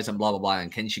lies and blah, blah, blah,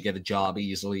 and can she get a job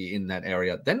easily in that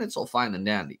area, then it's all fine and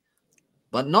dandy.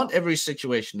 But not every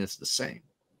situation is the same.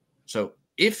 So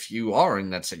if you are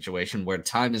in that situation where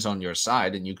time is on your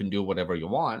side and you can do whatever you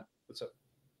want, What's up?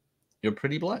 You're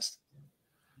pretty blessed.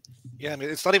 Yeah, I mean,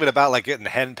 it's not even about like getting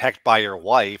henpecked by your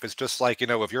wife. It's just like, you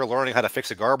know, if you're learning how to fix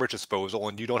a garbage disposal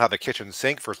and you don't have a kitchen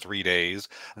sink for 3 days,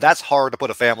 that's hard to put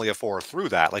a family of 4 through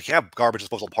that. Like, you have garbage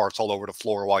disposal parts all over the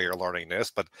floor while you're learning this,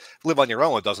 but live on your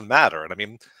own, it doesn't matter. And I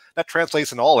mean, that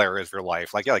translates in all areas of your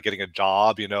life. Like, yeah, like getting a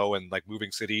job, you know, and like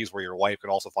moving cities where your wife can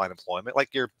also find employment.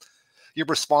 Like, you're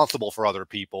responsible for other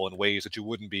people in ways that you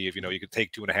wouldn't be if, you know, you could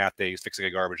take 2.5 days fixing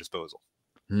a garbage disposal.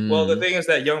 Well, the thing is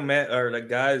that young men or like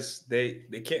guys, they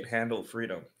can't handle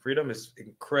freedom. Freedom is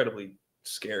incredibly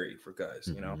scary for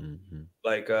guys, you know.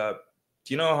 Like, do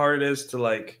you know how hard it is to,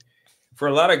 like, for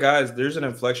a lot of guys, there's an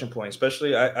inflection point,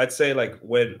 especially I'd say like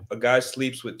when a guy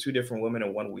sleeps with 2 different women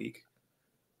in 1 week,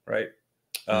 right?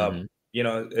 You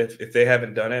know, if they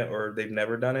haven't done it or they've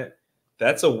never done it,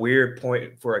 that's a weird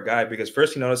point for a guy, because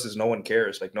first he notices no one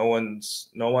cares. Like no one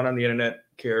on the internet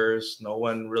cares. No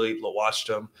one really watched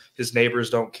him. His neighbors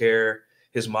don't care.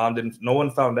 His mom didn't. No one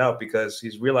found out, because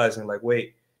he's realizing like,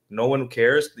 wait, no one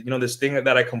cares. You know, this thing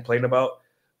that I complain about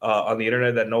on the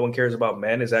internet, that no one cares about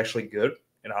men, is actually good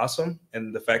and awesome.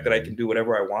 And the fact that I can do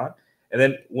whatever I want. And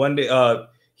then one day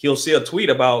he'll see a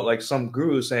tweet about like some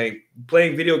guru saying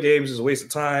playing video games is a waste of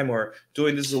time, or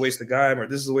doing this is a waste of time, or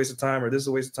this is a waste of time, or this is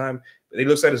a waste of time. And he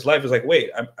looks at his life, is like,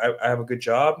 wait, I have a good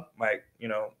job. I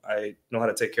know how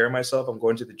to take care of myself. I'm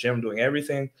going to the gym, doing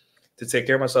everything to take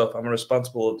care of myself. I'm a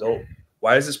responsible adult.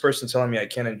 Why is this person telling me I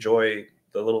can't enjoy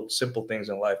the little simple things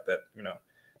in life that, you know?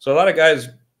 So a lot of guys,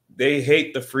 they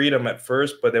hate the freedom at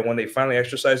first, but then when they finally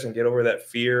exercise and get over that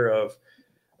fear of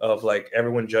like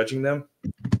everyone judging them,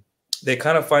 they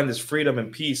kind of find this freedom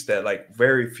and peace that like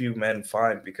very few men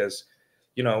find, because,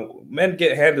 you know, men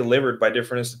get hand delivered by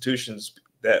different institutions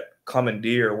that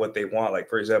commandeer what they want. Like,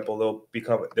 for example,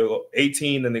 they'll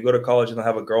 18 and they go to college and they'll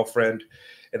have a girlfriend,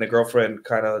 and the girlfriend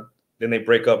then they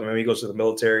break up, and maybe he goes to the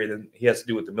military. Then he has to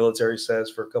do what the military says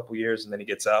for a couple years, and then he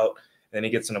gets out, and then he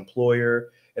gets an employer.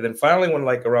 And then finally, when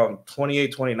like around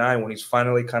 28, 29, when he's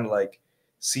finally kind of like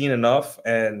seen enough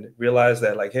and realized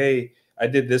that like, hey, I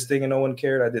did this thing and no one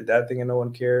cared. I did that thing and no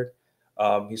one cared.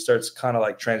 He starts kind of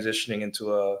like transitioning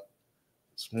into a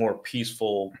more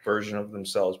peaceful version of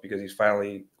themselves, because he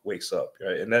finally wakes up,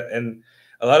 right? And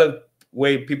a lot of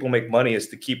way people make money is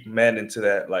to keep men into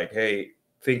that, like, hey,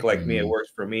 think like me, it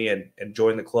works for me, and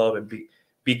join the club and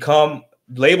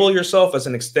label yourself as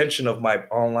an extension of my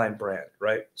online brand,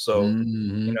 right? So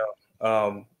you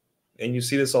know, and you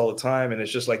see this all the time, and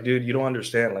it's just like, dude, you don't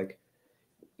understand. Like,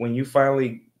 when you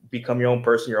finally become your own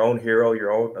person, your own hero,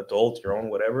 your own adult, your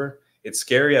own whatever, it's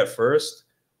scary at first,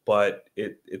 but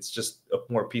it's just a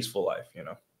more peaceful life, you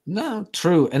know? No,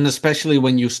 true. And especially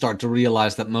when you start to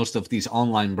realize that most of these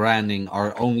online branding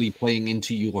are only playing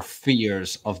into your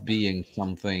fears of being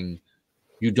something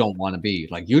you don't want to be.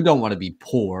 Like, you don't want to be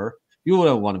poor. You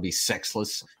don't want to be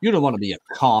sexless. You don't want to be a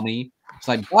commie. It's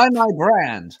like, buy my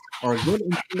brand or get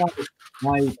into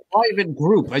my private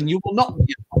group and you will not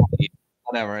be a commie.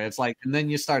 Whatever. It's like, and then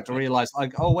you start to realize,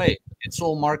 like, oh wait, it's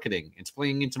all marketing. It's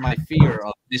playing into my fear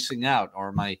of missing out,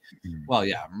 or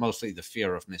mostly the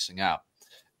fear of missing out.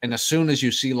 And as soon as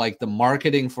you see like the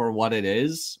marketing for what it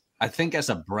is, I think as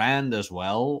a brand as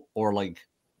well, or like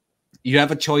you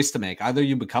have a choice to make. Either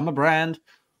you become a brand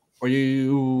or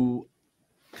you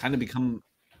kind of become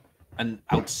an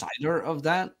outsider of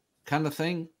that kind of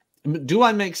thing. Do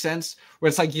I make sense? Where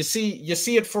it's like you see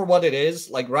it for what it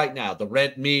is, like right now, the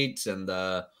red meat and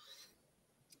the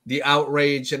the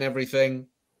outrage and everything,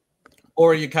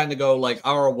 or you kind of go like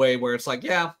our way where it's like,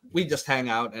 yeah, we just hang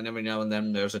out, and every now and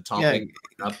then there's a topic.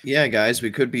 Yeah, guys,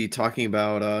 we could be talking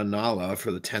about Nala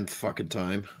for the 10th fucking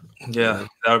time. Yeah,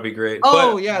 that would be great.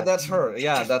 Oh, but, yeah, that's her.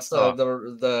 Yeah, that's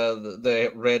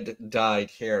the red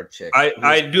dyed hair chick.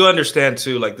 I do understand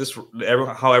too, like this,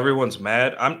 how everyone's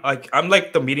mad. I'm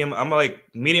like the medium. I'm like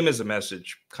medium is a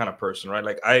message kind of person, right?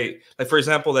 Like for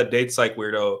example, that date psych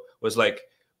weirdo was like,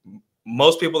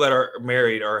 most people that are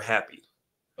married are happy.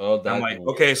 Oh, I'm like,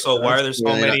 okay, so why are there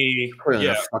so many?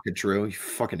 Yeah, fucking true. You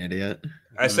fucking idiot.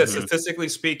 I said, statistically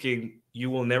speaking,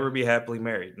 you will never be happily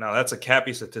married. Now, that's a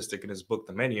Cappy statistic in his book,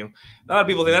 The Menu. A lot of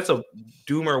people think that's a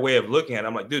doomer way of looking at it.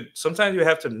 I'm like, dude, sometimes you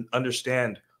have to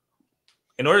understand.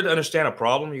 In order to understand a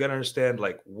problem, you got to understand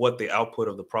like what the output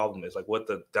of the problem is, like what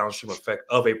the downstream effect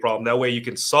of a problem. That way, you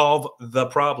can solve the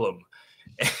problem.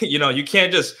 You know, you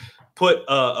can't just put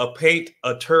paint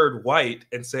a turd white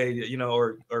and say, you know,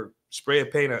 or spray a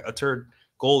paint a turd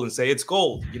gold and say it's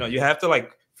gold. You know, you have to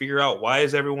like figure out why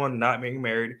is everyone not getting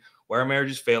married, why are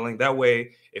marriages failing. That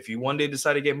way, if you one day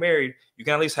decide to get married, you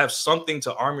can at least have something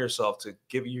to arm yourself to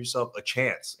give yourself a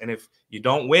chance. And if you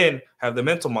don't win, have the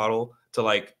mental model to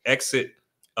like exit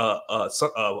a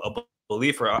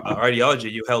belief or ideology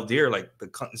you held dear, like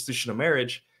the institution of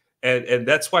marriage. And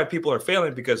that's why people are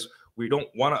failing, because we don't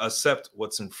want to accept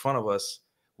what's in front of us.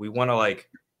 We want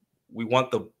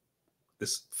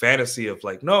this fantasy of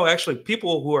like, no, actually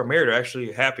people who are married are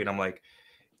actually happy. And I'm like,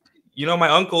 you know, my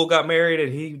uncle got married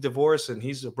and he divorced and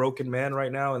he's a broken man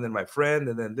right now. And then my friend,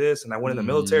 and then this, and I went in the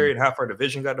military and half our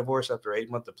division got divorced after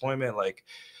 8-month deployment. Like,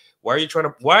 why are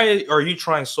you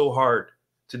trying so hard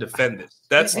to defend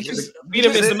this?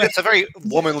 It's a very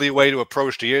womanly way to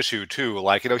approach the issue too.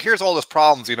 Like, you know, here's all this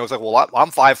problems, you know, it's like, well,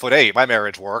 I'm 5'8", my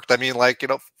marriage worked. I mean, like, you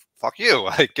know, fuck you.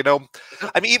 Like, you know,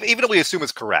 I mean, even if we assume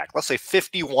it's correct, let's say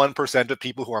 51% of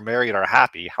people who are married are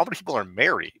happy. How many people are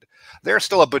married? There's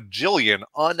still a bajillion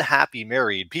unhappy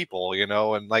married people, you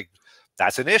know, and like,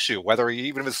 that's an issue. Whether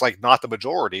even if it's like not the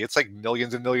majority, it's like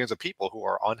millions and millions of people who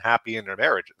are unhappy in their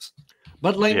marriages.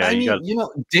 But like, yeah, I mean, you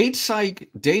know, Date Psych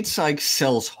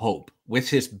sells hope with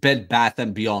his Bed Bath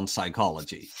and Beyond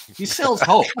psychology. He sells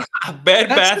hope. Bed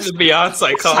Bath and Beyond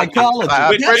psychology.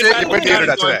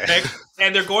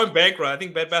 And they're going bankrupt. I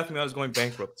think Bed Bath and Beyond is going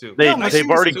bankrupt too. They've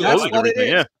already closed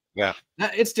everything. Yeah.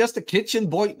 It's just a kitchen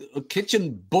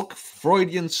book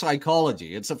Freudian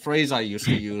psychology. It's a phrase I used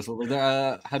to use.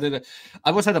 I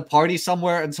was at a party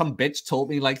somewhere and some bitch told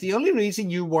me like, the only reason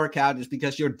you work out is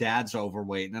because your dad's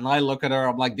overweight. And I look at her,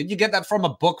 I'm like, did you get that from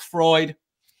a book, Freud?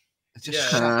 It's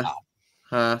just shut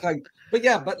up. Like,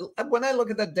 but when I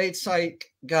look at that Date Psych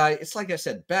guy, it's like I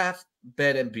said,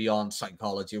 Bed and Beyond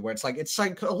psychology, where it's like, it's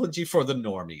psychology for the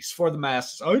normies, for the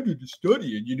masses. I did a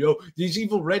study, and you know, these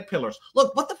evil red pillars.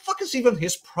 Look, what the fuck is even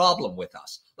his problem with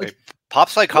us? Like, pop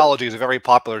psychology is a very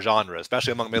popular genre,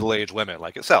 especially among middle-aged women.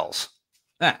 Like, it sells.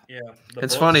 Yeah,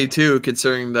 it's funny too,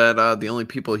 considering that the only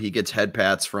people he gets head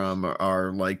pats from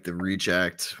are like the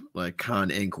reject, like Con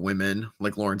Inc. women.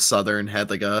 Like Lauren Southern had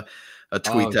like a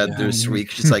tweet this week.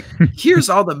 She's like, here's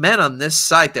all the men on this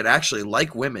site that actually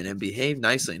like women and behave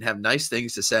nicely and have nice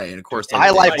things to say. And of course, I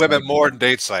like women more than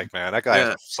Date Psych, man. That guy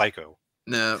is a psycho.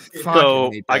 No,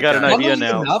 so I got an idea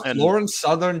now. Lauren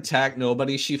Southern tagged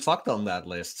nobody she fucked on that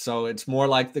list. So it's more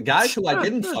like the guys who I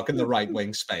didn't fuck in the right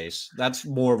wing space. That's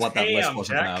more what that list was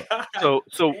about.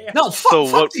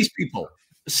 Fuck these people.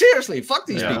 Seriously, fuck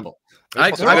these people.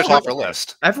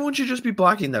 Everyone should just be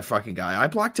blocking that fucking guy. I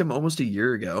blocked him almost a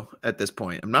year ago at this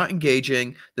point. I'm not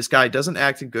engaging. This guy doesn't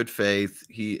act in good faith.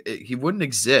 He wouldn't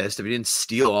exist if he didn't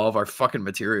steal all of our fucking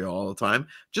material all the time.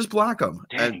 Just block him.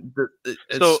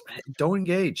 Don't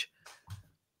engage.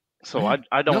 So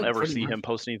I don't ever see him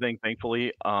post anything,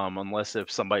 thankfully, unless if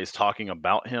somebody's talking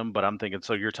about him. But I'm thinking,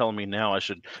 so you're telling me now I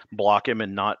should block him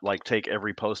and not like take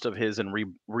every post of his and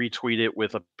retweet it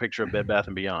with a picture of Bed Bath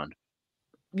and Beyond?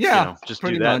 Yeah, you know, just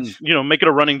do that. And, you know, make it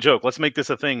a running joke. Let's make this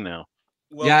a thing now.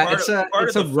 Well, yeah, it's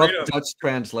a rough Dutch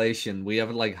translation. We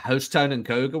have like Huistuin en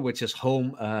Keuken, which is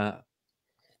home.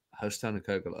 Huistuin en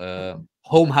Keuken.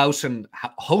 Home, house, and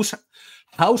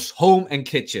house, home, and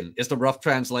kitchen is the rough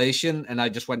translation. And I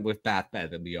just went with Bed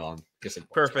and Beyond.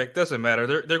 Perfect. Doesn't matter.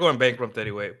 They're going bankrupt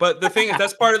anyway. But the thing is,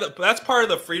 that's part of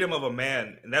the freedom of a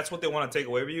man, and that's what they want to take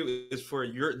away from you, is for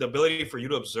the ability for you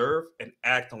to observe and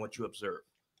act on what you observe.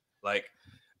 Like,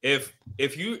 let's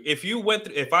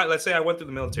say I went through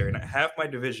the military and half my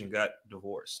division got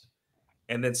divorced,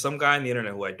 and then some guy on the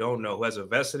internet who I don't know, who has a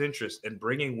vested interest in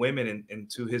bringing women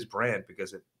into his brand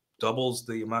because it doubles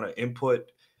the amount of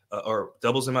input or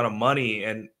doubles the amount of money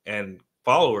and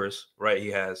followers, right? He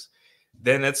has,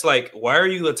 then it's like, why are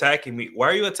you attacking me? Why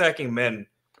are you attacking men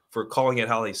for calling it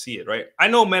how they see it, right? I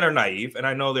know men are naive, and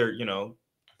I know they're, you know,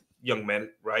 young men,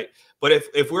 right? But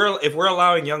if we're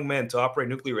allowing young men to operate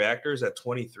nuclear reactors at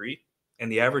 23,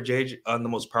 and the average age on the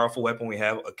most powerful weapon we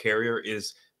have, a carrier,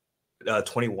 is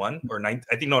 21 or 19,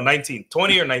 I think, no, 19,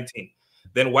 20 or 19,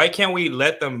 then why can't we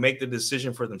let them make the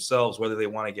decision for themselves whether they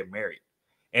want to get married?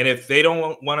 And if they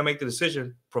don't want to make the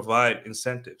decision, provide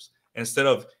incentives instead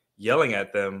of yelling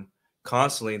at them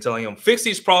constantly and telling them, fix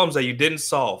these problems that you didn't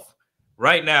solve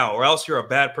right now, or else you're a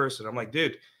bad person. I'm like,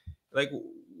 dude, like,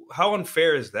 how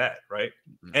unfair is that, right?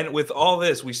 And with all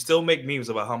this, we still make memes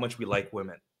about how much we like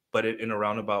women, but in a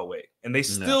roundabout way. And they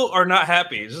still are not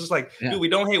happy. It's just like, dude, we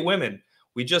don't hate women.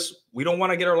 We don't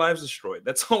want to get our lives destroyed.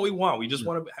 That's all we want. We just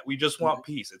want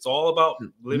peace. It's all about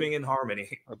living in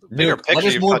harmony. Dude, what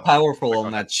is more powerful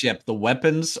on that ship, the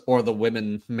weapons or the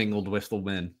women mingled with the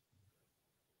men?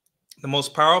 The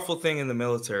most powerful thing in the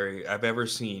military I've ever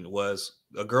seen was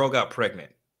a girl got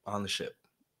pregnant on the ship.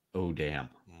 Oh, damn.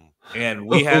 And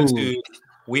we had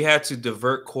to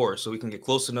divert course so we can get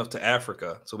close enough to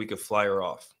Africa so we could fly her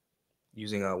off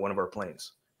using one of our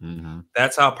planes.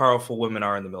 That's how powerful women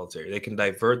are in the military. They can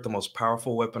divert the most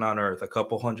powerful weapon on earth a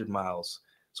couple 100 miles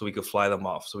so we could fly them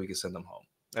off, so we could send them home.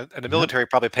 And the military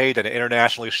probably paid an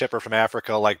internationally shipper from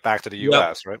Africa, like, back to the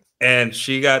U.S., right? And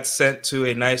she got sent to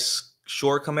a nice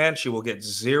shore command. She will get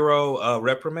 0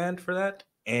 reprimand for that.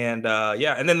 And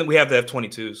yeah, and then we have the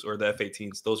F-22s or the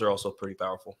F-18s. Those are also pretty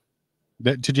powerful.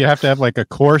 Did you have to have like a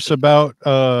course about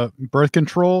birth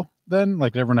control then?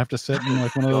 Like, everyone have to sit in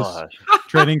like one of those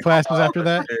training classes after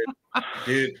that?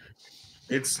 Dude,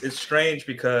 it's strange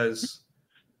because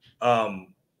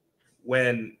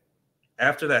when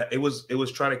after that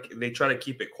they try to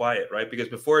keep it quiet, right? Because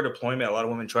before a deployment, a lot of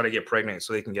women try to get pregnant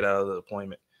so they can get out of the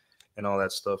deployment and all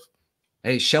that stuff.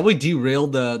 Hey, shall we derail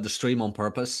the stream on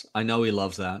purpose? I know he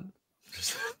loves that.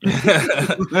 but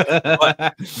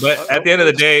at the end of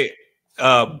the day,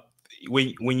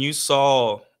 when you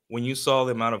saw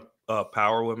the amount of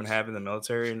power women have in the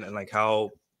military, and like how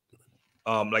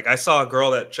like I saw a girl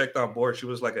that checked on board. She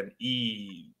was like an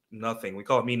E nothing. We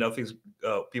call it me nothings.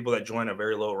 People that join at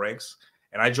very low ranks,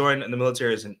 and I joined in the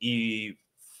military as an E1,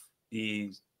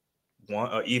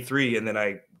 E3, and then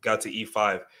I got to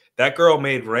E5. That girl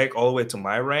made rank all the way to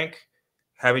my rank,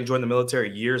 having joined the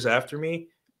military years after me.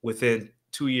 Within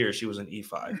 2 years, she was an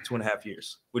E5, 2.5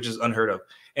 years, which is unheard of.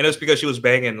 And it's because she was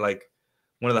banging like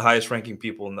one of the highest ranking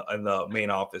people in the main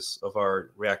office of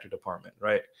our reactor department,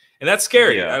 right? And that's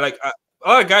scary. Yeah. A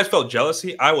lot of guys felt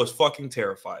jealousy. I was fucking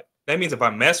terrified. That means if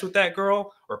I mess with that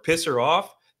girl or piss her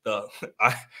off,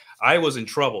 I was in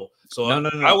trouble. So no.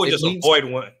 I would just avoid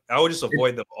one. I would just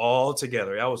avoid them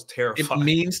altogether. I was terrified. It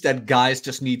means that guys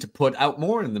just need to put out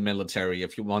more in the military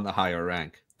if you want a higher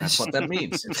rank. That's what that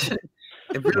means.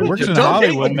 It works in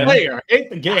Hollywood, man. Hate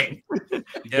the game.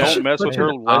 Don't mess with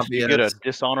her lest you get a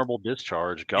dishonorable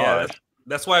discharge. God. Yeah,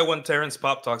 that's why when Terrence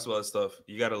Pop talks about stuff,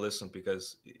 you got to listen,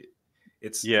 because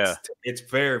it's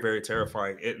very, very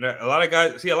terrifying. A lot of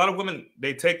guys, a lot of women,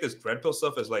 they take this red pill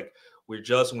stuff as like we're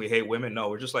jealous and we hate women. No,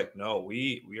 we're just like, no,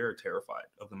 we are terrified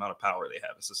of the amount of power they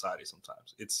have in society.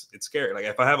 Sometimes it's scary. Like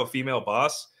if I have a female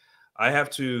boss, I have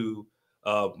to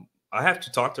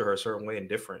talk to her a certain way and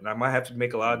different. And I might have to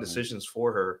make a lot of decisions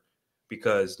for her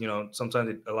because,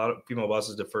 sometimes a lot of female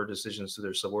bosses defer decisions to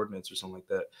their subordinates or something like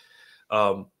that.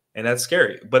 And that's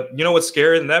scary. But you know what's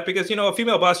scarier than that? Because, a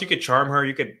female boss, you could charm her,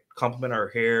 you could compliment her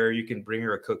hair, you can bring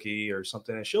her a cookie or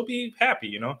something, and she'll be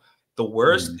happy, The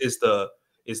worst is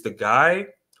the guy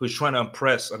who's trying to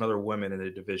impress another woman in the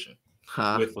division.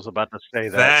 Was about to say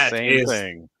that same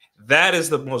thing. That is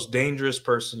the most dangerous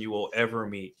person you will ever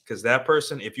meet, because that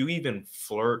person, if you even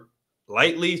flirt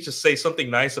lightly, just say something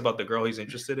nice about the girl he's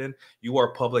interested in, you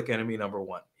are public enemy number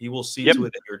one. He will see to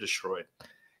it that you're destroyed.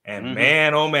 And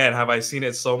man, oh man, have I seen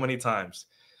it so many times.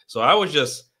 So I was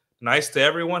just nice to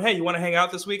everyone. Hey, you want to hang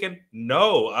out this weekend?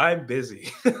 No, I'm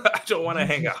busy. I don't want to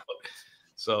hang out.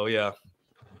 So yeah.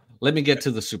 Let me get to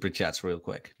the super chats real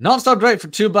quick. Nonstop Drake for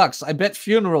 $2. I bet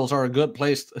funerals are a good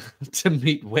place to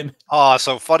meet women. Oh,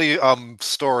 so funny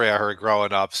story I heard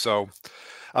growing up. So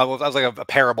that was like a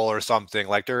parable or something.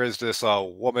 Like there is this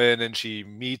woman and she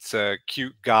meets a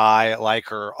cute guy at like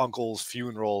her uncle's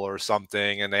funeral or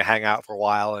something, and they hang out for a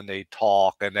while and they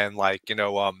talk, and then like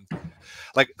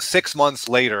 6 months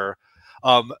later,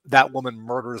 that woman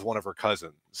murders one of her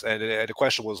cousins, and the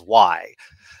question was why,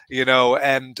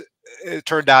 and it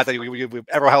turned out that everyone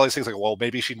had all these things like, well,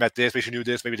 maybe she met this, maybe she knew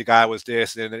this, maybe the guy was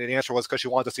this, and the answer was because she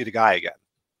wanted to see the guy again.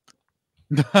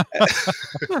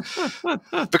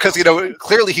 Because,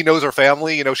 clearly he knows her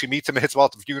family. She meets him and hits him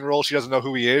off at the funeral. She doesn't know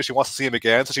who he is. She wants to see him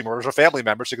again, so she murders her family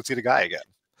member so she can see the guy again.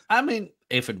 I mean,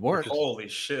 if it works. Holy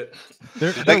shit. No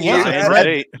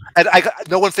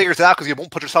one figures it out because you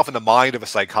won't put yourself in the mind of a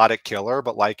psychotic killer.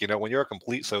 But when you're a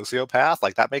complete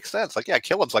sociopath, that makes sense.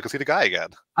 Kill him so I can see the guy again.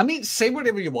 I mean, say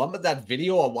whatever you want, but that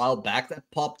video a while back that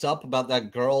popped up about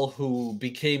that girl who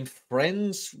became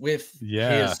friends with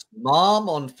his mom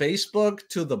on Facebook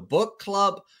to the book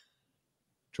club.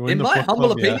 In my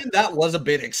humble opinion, that was a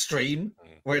bit extreme.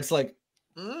 Where it's like,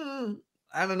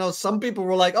 I don't know. Some people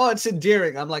were like, "Oh, it's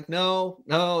endearing." I'm like, "No,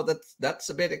 that's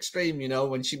a bit extreme."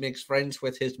 When she makes friends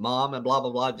with his mom and blah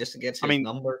blah blah just to get his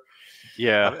number.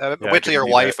 Yeah. Wait till your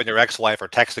wife and your ex-wife are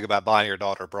texting about buying your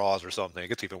daughter bras or something. It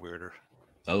gets even weirder.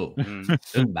 Oh, oh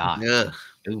my,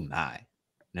 oh my.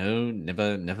 No,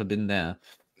 never been there.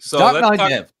 So let's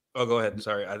talk. Oh, go ahead.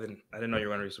 Sorry, I didn't know you were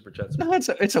going to read super chats. No,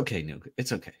 it's okay, Nuke.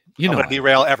 It's okay. I'm going to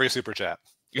derail every super chat.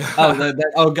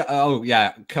 Oh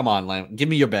yeah, come on, Lam. Give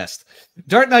me your best.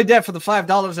 Dark Knight Dev for the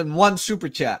 $5 super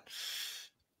chat.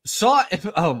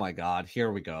 Oh my god,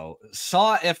 here we go.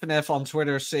 Saw F&F on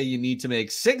Twitter say you need to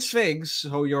make 6 figs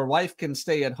so your wife can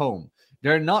stay at home.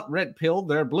 They're not red pill,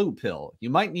 they're blue pill. You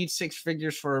might need 6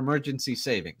 figures for emergency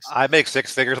savings. I make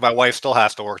 6 figures. My wife still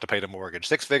has to work to pay the mortgage.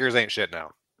 6 figures ain't shit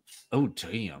now. Oh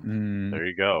damn. There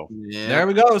you go. Yeah. There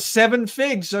we go. 7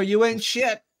 figs, so you ain't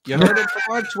shit. You heard it from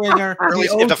our Twinger.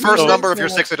 If the first number of your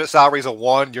 6-digit salary is a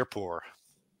 1, you're poor.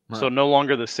 So no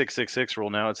longer the 666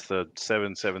 rule. Now it's the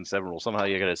 777 rule. Somehow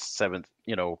you get a 7th,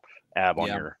 ab on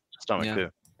your stomach too.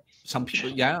 Some people,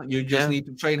 you just need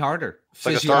to train harder. It's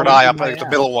like a third eye up, like the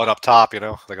middle one up top, like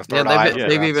a third eye.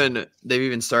 They've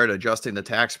even started adjusting the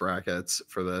tax brackets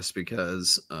for this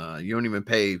because you don't even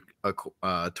pay a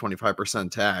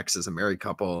 25% tax as a married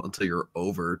couple until you're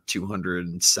over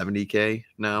 270K.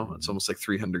 Now it's almost like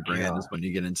 300 grand is when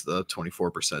you get into the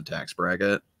 24% tax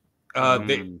bracket.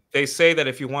 They say that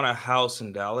if you want a house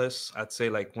in Dallas, I'd say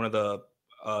like one of the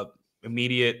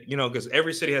immediate, because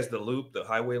every city has the loop, the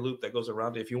highway loop that goes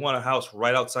around it. If you want a house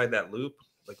right outside that loop,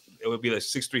 like it would be like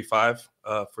 635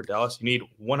 for Dallas. You need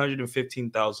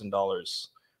 $115,000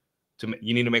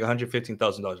 you need to make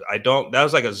 $115,000. That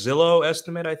was like a Zillow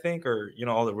estimate, I think, or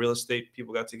all the real estate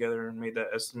people got together and made that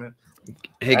estimate.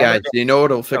 Hey guys, do you know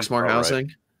what'll fix more housing?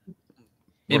 Right.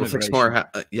 It'll fix more.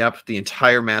 The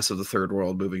entire mass of the third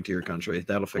world moving to your country.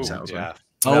 That'll fix housing. Yeah.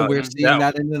 Oh, we're seeing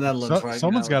that in the Netherlands right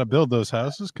Someone's got to build those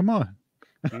houses. Come on.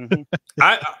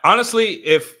 I honestly,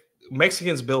 if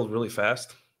Mexicans build really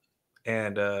fast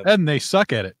and they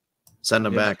suck at it, send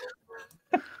them back.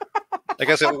 I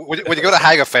guess when you go to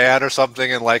hang a fan or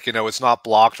something and it's not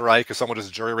blocked right because someone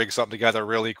just jury rigged something together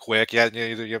really quick. You have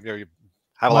a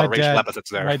lot of racial epithets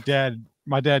there.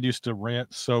 My dad used to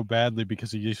rant so badly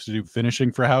because he used to do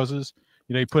finishing for houses.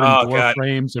 He put in door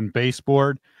frames and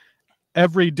baseboard.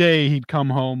 Every day he'd come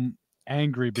home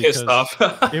angry because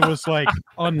it was like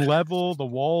unlevel. The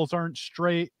walls aren't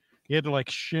straight. He had to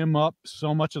shim up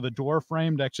so much of the door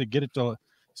frame to actually get it to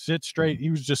sit straight.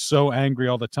 He was just so angry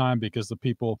all the time because the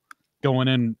people going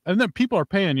in, and then people are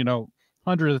paying,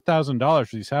 hundreds of $1,000s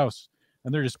for these houses,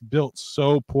 and they're just built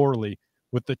so poorly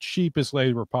with the cheapest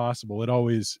labor possible. It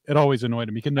always annoyed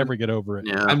him. He can never get over it.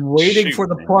 Yeah. I'm waiting for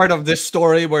the part of this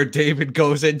story where David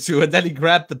goes into, and then he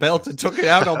grabbed the belt and took it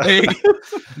out on me.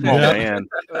 Man.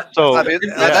 So I mean,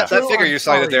 that figure you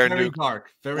cited there, very Nuke,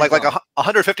 dark, like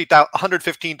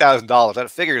 $115,000. That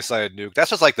figure you cited, Nuke, that's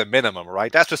just like the minimum,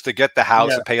 right? That's just to get the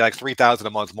house and pay like $3,000 a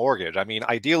month mortgage. I mean,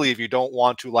 ideally, if you don't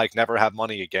want to never have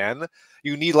money again,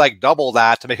 you need double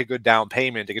that to make a good down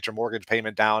payment to get your mortgage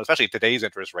payment down, especially today's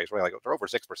interest rates, right? They're over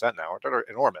 6% now. They're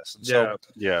enormous. And so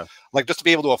just to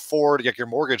be able to afford your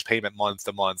mortgage payment month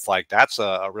to month, that's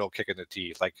a real kick in the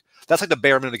teeth. That's the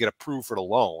bare minimum to get approved for the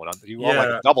loan. You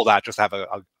want double that just to have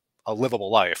a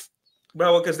livable life.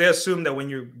 Well, because they assume that when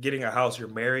you're getting a house, you're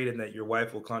married and that your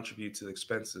wife will contribute to the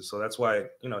expenses. So that's why,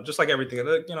 just like everything,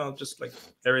 just like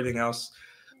everything else.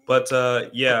 But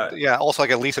also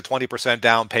at least a 20%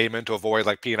 down payment to avoid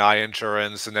P&I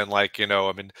insurance, and then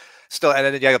still, and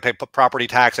then you got to pay property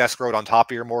tax escrowed on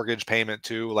top of your mortgage payment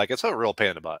too. It's a real pain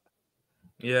in the butt.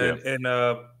 And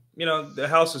the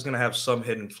house is going to have some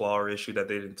hidden flaw or issue that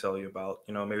they didn't tell you about.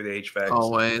 Maybe the HVAC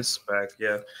always back.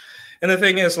 And the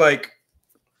thing is, I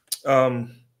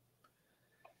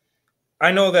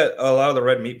know that a lot of the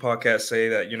Red Meat podcasts say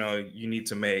that you need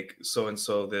to make so and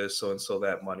so this, so and so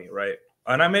that money, right?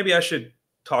 And maybe I should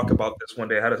talk about this one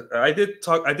day. I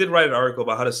did write an article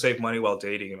about how to save money while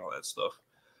dating and all that stuff.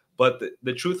 But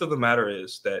the truth of the matter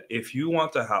is that if you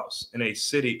want a house in a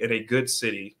city, in a good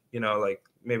city,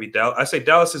 maybe Dallas. I say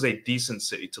Dallas is a decent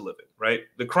city to live in, right?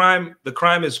 The crime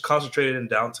is concentrated in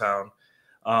downtown.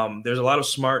 There's a lot of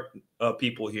smart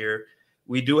people here.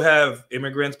 We do have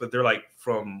immigrants, but they're like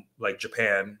from like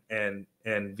Japan and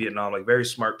Vietnam, like very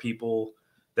smart people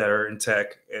that are in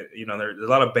tech. You know, there's a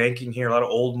lot of banking here, a lot of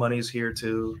old money's here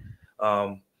too.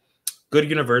 Good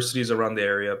universities around the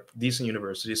area, decent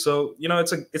universities. So, you know,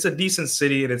 it's a decent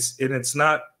city, and it's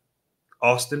not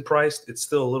Austin priced. It's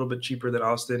still a little bit cheaper than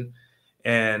Austin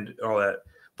and all that.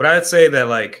 But I'd say that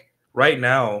like right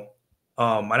now,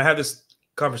 and I have this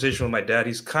conversation with my dad.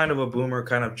 He's kind of a boomer,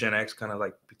 kind of Gen X, kind of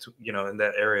like, you know, in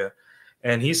that area.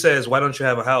 And he says, why don't you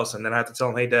have a house? And then I have to tell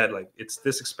him, hey, Dad, like it's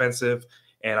this expensive,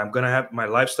 and I'm going to have my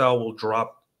lifestyle will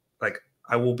drop. Like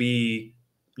I will be,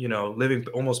 you know, living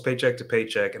almost paycheck to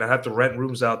paycheck, and I have to rent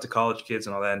rooms out to college kids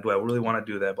and all that. And do I really want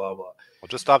to do that? Blah, blah. Well,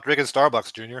 just stop drinking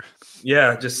Starbucks, Junior.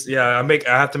 Yeah,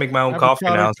 I have to make my own coffee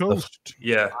now. So,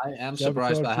 yeah. I am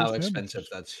surprised by how expensive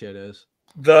that shit is.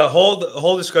 The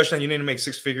whole discussion that you need to make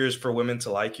 6 figures for women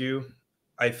to like you,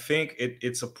 I think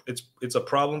it's a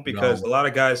problem because a lot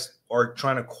of guys are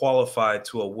trying to qualify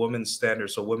to a woman's standard,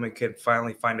 so women can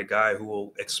finally find a guy who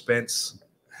will expense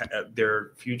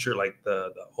their future, like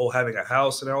the whole having a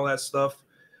house and all that stuff,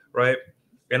 right?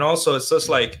 And also, it's just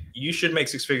like you should make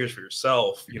 6 figures for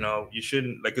yourself. You know, you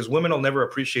shouldn't like because women will never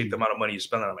appreciate the amount of money you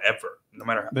spend on them ever, no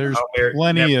matter. There's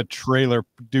plenty of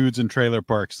dudes in trailer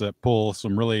parks that pull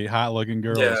some really hot looking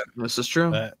girls. Yeah, this is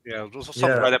true. Yeah, there was something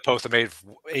Reddit post I made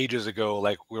ages ago.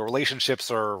 Like,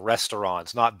 relationships are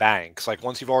restaurants, not banks. Like,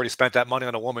 once you've already spent that money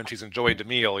on a woman, she's enjoyed the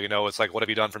meal. You know, it's like, what have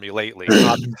you done for me lately?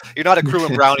 You're not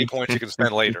accruing brownie points you can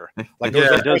spend later. Like,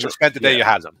 those are spent the day you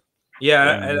had them.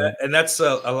 Yeah, and that's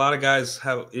a lot of guys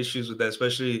have issues with that,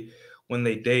 especially when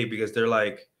they date, because they're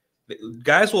like,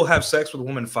 guys will have sex with a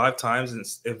woman 5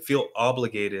 times and feel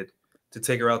obligated to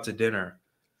take her out to dinner,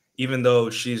 even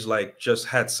though she's like just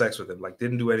had sex with him, like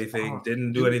didn't do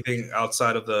anything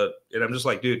outside of the. And I'm just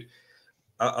like, dude,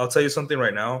 I'll tell you something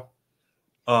right now.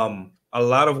 A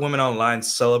lot of women online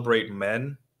celebrate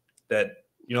men that.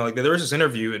 You know, like there was this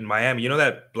interview in Miami. You know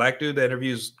that black dude that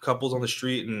interviews couples on the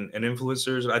street and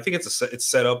influencers. I think it's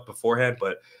set up beforehand,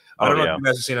 but I don't know if you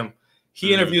guys have seen him.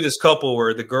 He interviewed this couple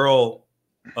where the girl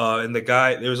and the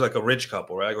guy, there was like a rich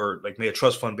couple, right, or like maybe a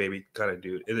trust fund baby kind of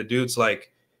dude. And the dude's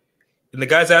like, and the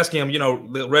guy's asking him, you know,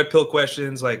 the red pill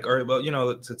questions, like, or well, you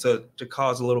know, to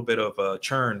cause a little bit of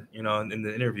churn, you know, in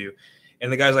the interview.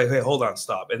 And the guy's like, hey, hold on,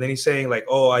 stop. And then he's saying like,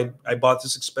 oh, I bought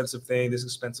this expensive thing, this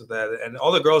expensive that. And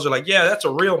all the girls are like, yeah, that's a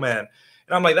real man.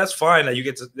 And I'm like, that's fine. That you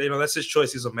get to, you know, that's his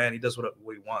choice. He's a man. He does what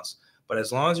he wants. But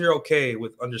as long as you're okay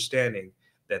with understanding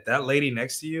that that lady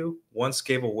next to you once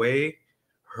gave away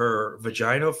her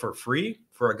vagina for free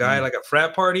for a guy like a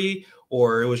frat party,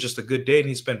 or it was just a good date and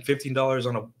he spent $15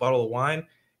 on a bottle of wine,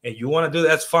 and you want to do that,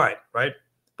 that's fine, right?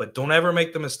 But don't ever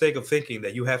make the mistake of thinking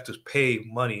that you have to pay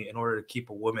money in order to keep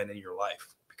a woman in your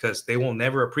life, because they will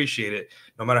never appreciate it,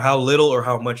 no matter how little or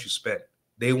how much you spend.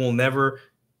 They will never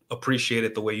appreciate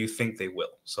it the way you think they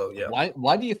will. So, yeah.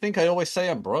 Why do you think I always say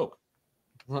I'm broke?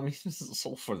 I mean, it's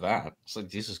all for that. It's like,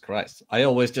 Jesus Christ. I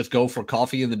always just go for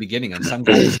coffee in the beginning, and some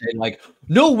guys say like,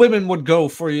 no women would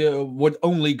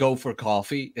only go for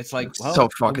coffee. It's like, well, so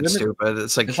fucking stupid.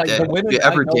 It's like the women you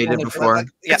ever dated before?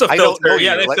 It's a filter.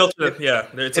 Yeah, they filter it. Yeah.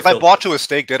 If I bought you a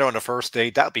steak dinner on the first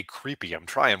date, that'd be creepy. I'm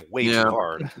trying way too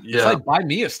hard. It's like, buy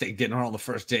me a steak dinner on the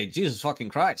first date. Jesus fucking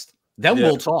Christ. Then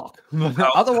we'll talk.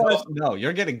 Otherwise, no,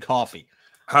 you're getting coffee.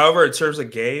 However, in terms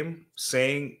of game,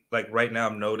 saying like right now,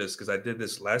 I've noticed, because I did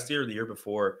this last year or the year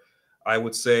before, I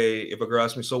would say if a girl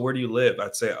asked me, so where do you live?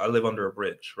 I'd say I live under a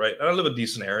bridge, right? And I live a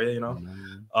decent area, you know.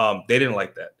 They didn't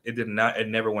like that. It did not. It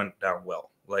never went down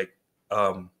well. Like,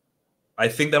 I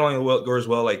think that only goes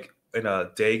well like in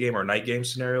a day game or night game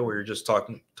scenario where you're just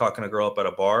talking a girl up at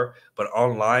a bar. But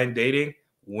online dating,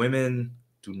 women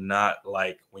do not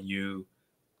like when you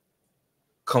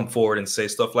come forward and say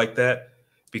stuff like that,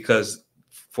 because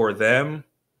for them,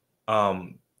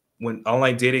 when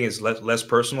online dating is less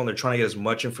personal, they're trying to get as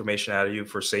much information out of you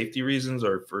for safety reasons,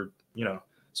 or for, you know,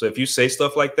 so if you say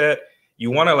stuff like that,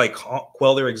 you want to like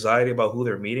quell their anxiety about who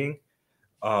they're meeting,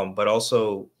 but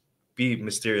also be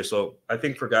mysterious. So I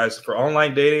think for guys, for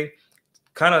online dating,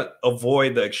 kind of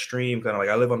avoid the extreme kind of like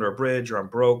I live under a bridge or I'm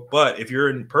broke. But if you're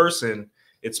in person,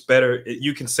 it's better.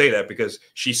 You can say that because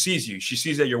she sees you. She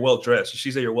sees that you're well dressed. She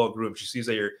sees that you're well groomed. She sees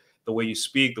that you're the way you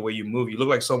speak, the way you move. You look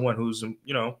like someone who's,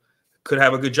 you know, could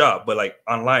have a good job. But like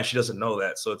online, she doesn't know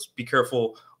that. So be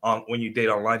careful on when you date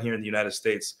online here in the United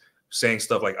States, saying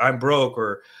stuff like I'm broke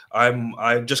or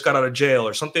I just got out of jail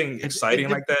or something exciting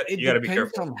like that. You got to be careful.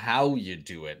 It depends on how you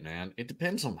do it, man. It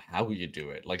depends on how you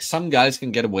do it. Like some guys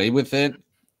can get away with it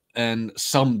and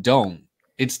some don't.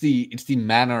 It's the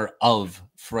manner of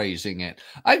phrasing it.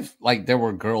 There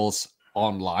were girls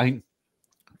online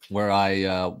where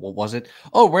I what was it?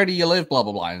 Oh, where do you live? Blah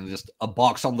blah blah, and just a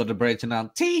box on the bridge and I'm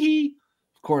tee.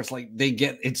 Of course, like they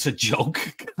get it's a joke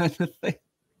kind of thing.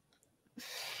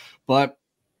 But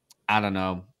I don't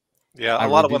know. Yeah, a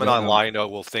lot of women online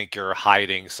will think you're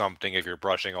hiding something if you're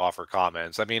brushing off her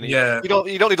comments. I mean, you don't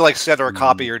need to like send her a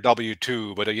copy of your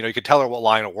W-2, but you can tell her what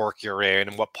line of work you're in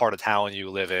and what part of town you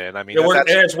live in. I mean,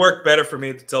 it's worked better for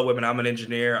me to tell women I'm an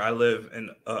engineer. I live in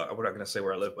we're not gonna say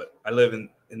where I live, but I live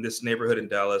in this neighborhood in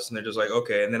Dallas, and they're just like,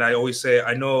 okay. And then I always say,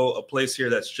 I know a place here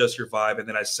that's just your vibe, and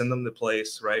then I send them the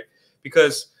place, right?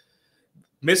 Because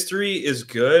mystery is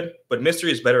good, but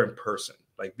mystery is better in person.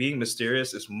 Like being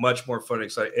mysterious is much more fun and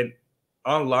exciting. And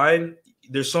online,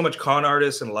 there's so much con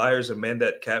artists and liars and men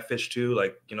that catfish too.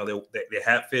 Like, they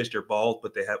hatfish, they're bald,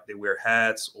 but they wear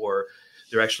hats, or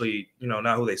they're actually,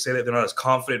 not who they say that they're not as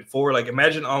confident for. Like,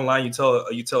 imagine online, you tell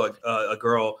a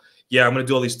girl, yeah, I'm going to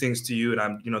do all these things to you. And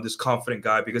I'm, this confident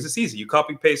guy, because it's easy. You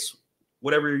copy paste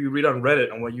whatever you read on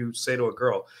Reddit and what you say to a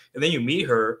girl. And then you meet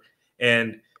her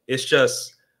and it's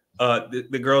just,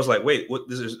 the girl's like, wait, what?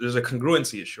 There's a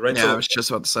congruency issue, right? Yeah, so I was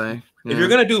just about to say. If you're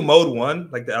gonna do mode 1,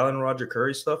 like the Alan Roger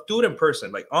Curry stuff, do it in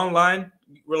person. Like online,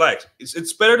 relax.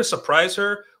 It's better to surprise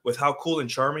her with how cool and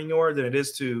charming you are than it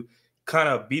is to kind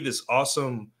of be this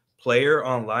awesome player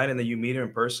online and then you meet her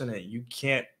in person and you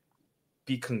can't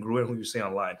be congruent who you say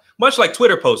online. Much like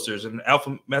Twitter posters and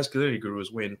alpha masculinity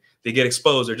gurus, when they get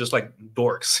exposed, they're just like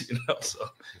dorks, So.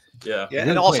 Yeah.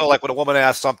 And also, like when a woman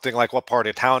asks something like, what part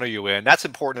of town are you in? That's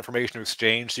important information to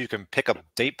exchange so you can pick a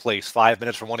date place 5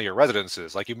 minutes from one of your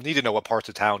residences. Like, you need to know what parts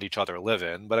of town each other live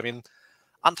in. But I mean,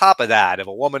 on top of that, if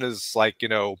a woman is like,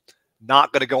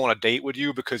 not going to go on a date with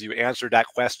you because you answered that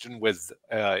question with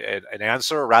an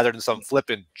answer rather than some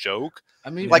flippant joke.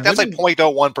 I mean, like, that's like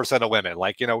 0.01% of women.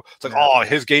 Like, it's like, oh,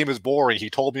 his game is boring.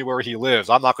 He told me where he lives.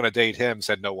 I'm not going to date him,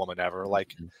 said no woman ever.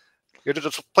 Like, you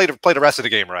just play the rest of the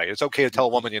game right. It's okay to tell a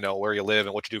woman, where you live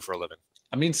and what you do for a living.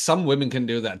 I mean, some women can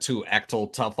do that too, act all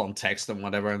tough on text and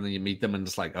whatever, and then you meet them and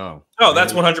it's like, oh. No,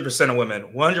 that's 100% of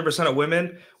women. 100% of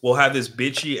women will have this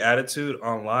bitchy attitude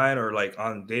online or like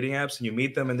on dating apps, and you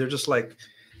meet them and they're just like,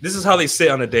 this is how they sit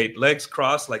on a date, legs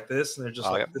crossed like this, and they're just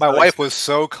like. My wife was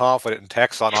so confident in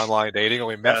text on online dating, and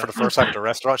we met for the first time at a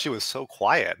restaurant. She was so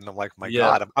quiet, and I'm like, my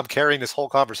God, I'm carrying this whole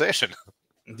conversation.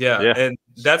 Yeah, and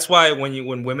that's why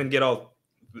when women get all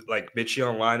like bitchy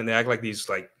online and they act like these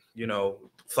like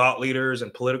thought leaders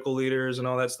and political leaders and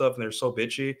all that stuff, and they're so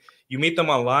bitchy, you meet them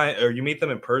online or you meet them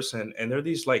in person, and they're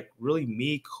these like really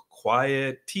meek,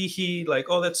 quiet, teehee, like,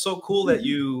 oh, that's so cool that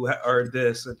you are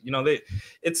this, and,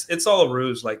 it's all a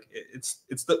ruse. Like it's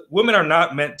the women are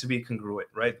not meant to be congruent,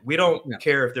 right? We don't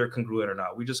care if they're congruent or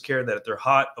not. We just care that they're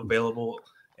hot, available,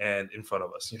 and in front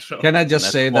of us. Can I just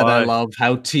say that I love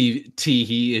how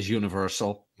tee-hee is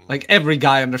universal? Like every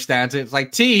guy understands it. It's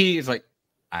like tee-hee. It's like,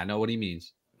 I know what he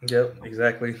means. Yep,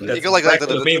 exactly. You go like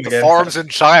the farms in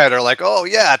China are like, oh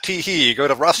yeah, tee-hee. You go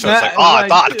to Russia, it's like, oh,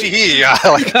 not tee-hee.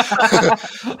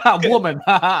 A woman.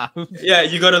 Yeah,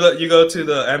 you go to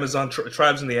the Amazon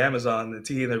tribes in the Amazon, the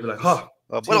tee-hee, and they'll be like, oh.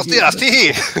 Buenos dias,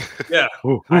 tee-hee. Yeah,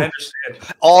 I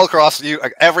understand. All across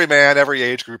every man, every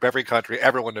age group, every country,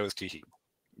 everyone knows tee-hee.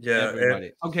 Yeah.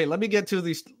 Everybody. Okay, let me get to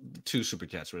these 2 super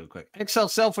chats real quick. XL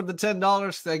Cell for the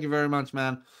 $10. Thank you very much,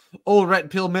 man. All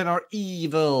red pill men are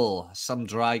evil. Some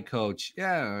dry coach.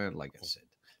 Yeah, like I said,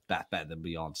 Batman and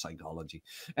Beyond psychology.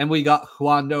 And we got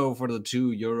Juando for the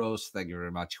 €2. Thank you very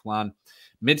much, Juan.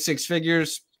 Mid 6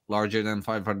 figures, larger than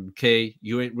 500K.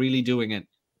 You ain't really doing it.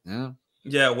 Yeah.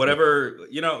 Yeah, whatever.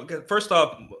 First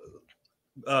off,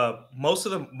 most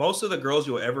of the girls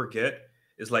you'll ever get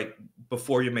is like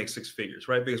before you make 6 figures,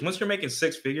 right? Because once you're making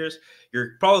 6 figures,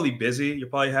 you're probably busy. You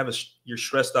probably you're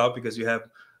stressed out because you have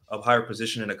a higher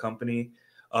position in a company.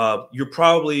 You're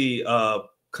probably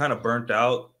kind of burnt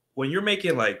out. When you're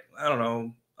making like, I don't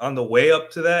know, on the way up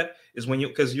to that is when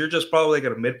because you're just probably like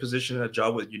at a mid position in a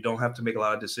job where you don't have to make a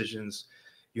lot of decisions.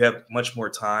 You have much more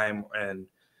time, and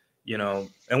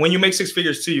and when you make 6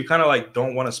 figures too, you kind of like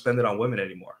don't want to spend it on women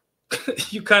anymore.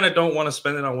 You kind of don't want to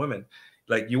spend it on women.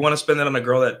 Like, you want to spend it on a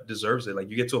girl that deserves it. Like,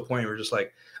 you get to a point where you're just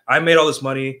like, I made all this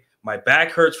money. My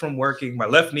back hurts from working. My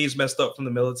left knee's messed up from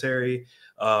the military.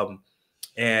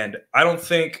 And I don't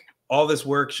think all this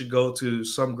work should go to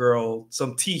some girl,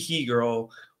 some tee-hee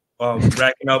girl,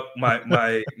 racking up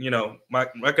my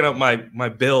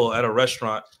bill at a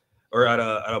restaurant or at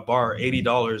a bar,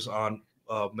 $80 on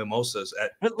mimosas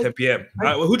at 10 p.m.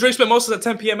 Who drinks mimosas at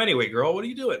 10 p.m. anyway, girl? What are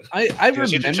you doing? I remember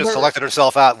she just selected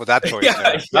herself out with that choice.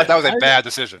 That was a bad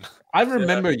decision. I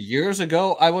remember years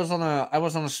ago, I was on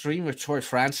a stream with Troy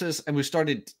Francis, and we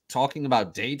started talking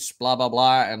about dates, blah blah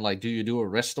blah, and like, do you do a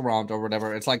restaurant or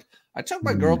whatever? It's like I took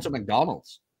my girl to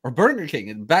McDonald's or Burger King,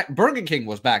 and Burger King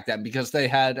was back then because they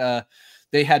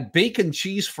had bacon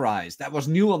cheese fries that was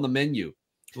new on the menu.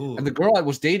 Ooh. And the girl I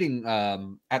was dating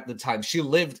at the time, she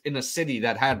lived in a city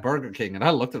that had Burger King. And I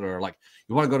looked at her like,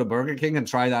 you want to go to Burger King and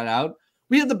try that out?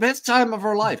 We had the best time of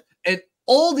our life. And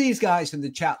all these guys in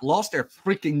the chat lost their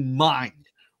freaking mind.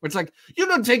 It's like, you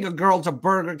don't take a girl to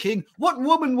Burger King. What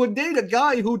woman would date a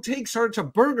guy who takes her to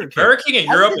Burger King? Burger King in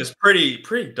Europe is pretty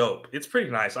dope. It's pretty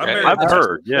nice. I've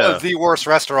heard, one of the worst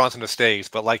restaurants in the States,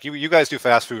 but like you guys do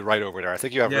fast food right over there. I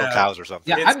think you have real cows or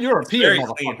something. Yeah, I'm European.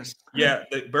 Yeah,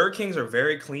 the Burger Kings are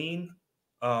very clean.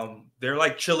 They're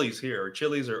like Chili's here, or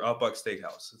Chili's or Outback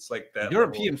Steakhouse. It's like that.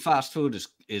 European fast food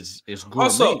is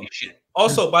gourmet shit.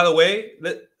 Also, by the way,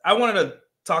 I wanted to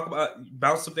talk about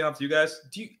bounce something off to you guys.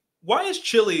 Why is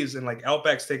Chili's and like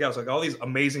Outback Steakhouse, like all these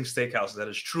amazing steakhouses that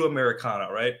is true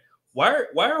Americana, right? Why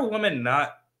are women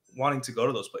not wanting to go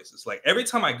to those places? Like every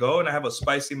time I go and I have a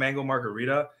spicy mango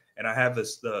margarita and I have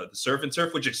the surf and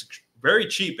turf, which is very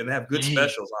cheap and they have good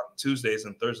specials on Tuesdays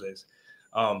and Thursdays.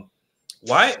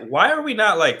 Why are we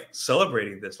not like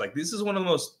celebrating this? Like this is one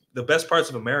of the best parts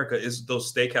of America is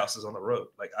those steakhouses on the road.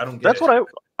 Like I don't get That's what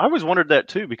I always wondered that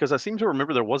too, because I seem to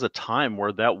remember there was a time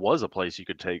where that was a place you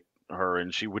could take her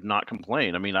and she would not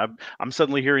complain. I mean, I'm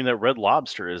suddenly hearing that Red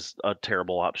Lobster is a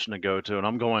terrible option to go to, and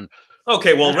I'm going,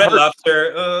 okay, well, Red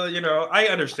Lobster, I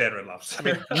understand Red Lobster. I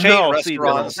mean, chain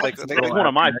restaurants, that's one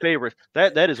of my favorites.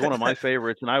 That is one of my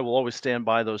favorites, and I will always stand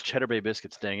by those Cheddar Bay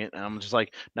biscuits. Dang it! And I'm just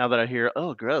like, now that I hear,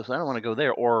 oh, gross, I don't want to go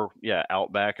there. Or yeah,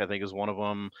 Outback, I think is one of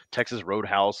them. Texas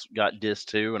Roadhouse got dissed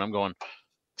too, and I'm going,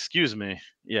 excuse me.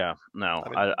 Yeah, no,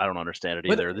 I don't understand it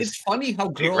either. It's funny how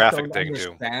girls don't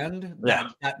understand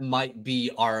that might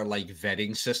be our like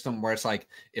vetting system, where it's like,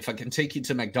 if I can take you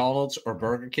to McDonald's or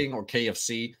Burger King or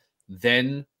KFC,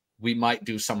 then we might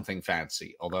do something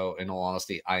fancy. Although, in all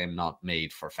honesty, I am not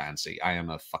made for fancy. I am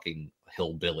a fucking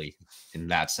hillbilly in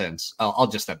that sense. I'll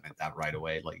just admit that right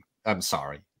away. Like, I'm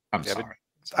sorry. I'm sorry.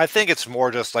 I think it's more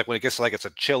just like when it gets to like it's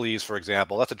a Chili's, for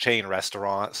example, that's a chain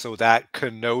restaurant. So that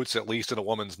connotes, at least in a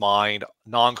woman's mind,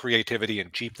 non-creativity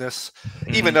and cheapness.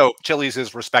 Even though Chili's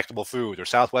is respectable food, or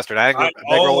Southwestern Angler,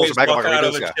 I always walk out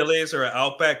of a Chili's or an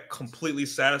Outback completely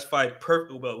satisfied,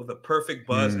 with a perfect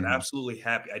buzz and absolutely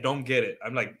happy. I don't get it.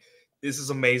 I'm like, this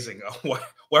is amazing.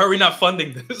 Why are we not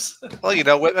funding this? Well,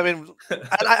 I mean,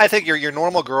 I think your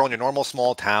normal girl in your normal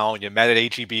small town, you met at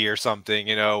H-E-B or something,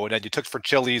 and then you took for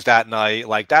Chili's that night.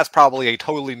 Like, that's probably a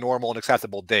totally normal and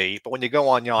acceptable date. But when you go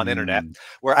on internet,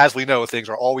 where, as we know, things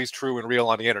are always true and real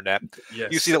on the internet,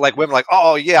 you see that like women are like,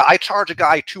 oh, yeah, I charge a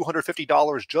guy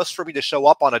 $250 just for me to show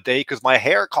up on a date because my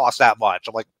hair costs that much.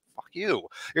 I'm like, fuck you.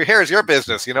 Your hair is your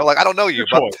business, like I don't know you,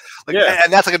 but like,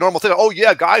 and that's like a normal thing. Oh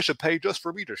yeah, guys should pay just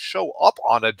for me to show up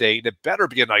on a date. It better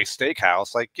be a nice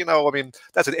steakhouse. Like, I mean,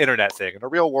 that's an internet thing. In the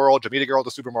real world, you meet a girl at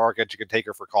the supermarket, you can take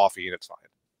her for coffee and it's fine.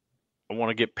 I want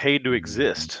to get paid to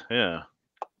exist. Yeah.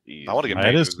 I want to get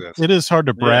paid to exist. It is hard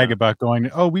to brag about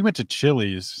going, oh, we went to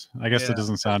Chili's. I guess it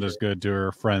doesn't sound as good to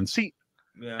her friends. See,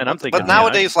 and I'm thinking, but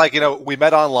nowadays, like, we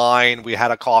met online, we had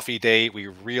a coffee date, we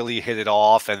really hit it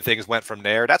off, and things went from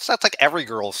there. That's like every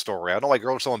girl's story. I don't know why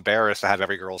girls are so embarrassed to have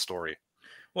every girl's story.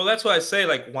 Well, that's why I say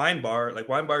like wine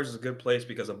bars is a good place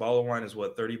because a bottle of wine is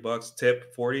what, $30,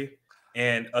 tip 40,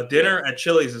 and a dinner at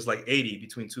Chili's is like 80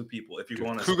 between two people. If you're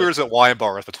going to cougars at wine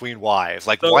bars between wives,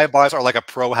 like wine bars are like a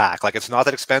pro hack. Like, it's not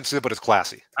that expensive, but it's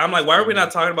classy. I'm like, why are we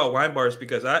not talking about wine bars?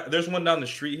 Because there's one down the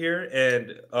street here,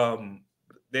 and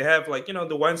they have like,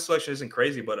 the wine selection isn't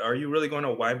crazy, but are you really going to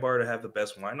a wine bar to have the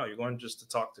best wine? No, you're going just to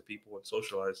talk to people and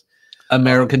socialize.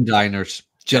 American diners,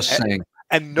 just saying.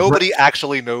 And nobody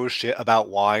actually knows shit about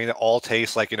wine. It all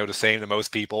tastes like, the same to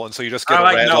most people. And so you just get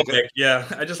Malbec. Yeah,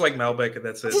 I just like Malbec, and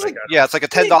that's it. It's like a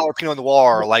 $10 Pinot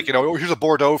Noir. Like, here's a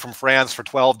Bordeaux from France for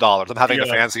 $12. I'm having the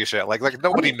fancy shit. Like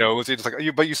nobody knows. You're just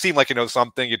like, but you seem like you know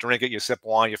something. You drink it, you sip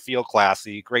wine, you feel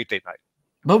classy. Great date night.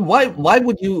 But why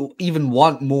would you even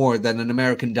want more than an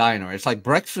American diner? It's like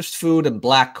breakfast food and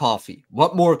black coffee.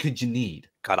 What more could you need?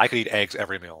 God, I could eat eggs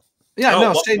every meal.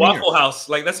 Yeah, Waffle House,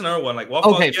 like that's another one. Like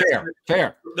Waffle House,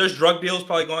 fair. There's drug deals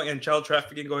probably going and child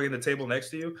trafficking going in the table next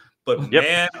to you. But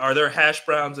man, are there hash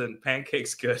browns and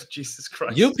pancakes good? Jesus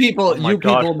Christ! You people, need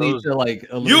to like.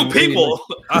 You people.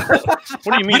 What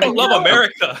do you mean? I love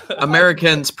America.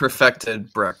 Americans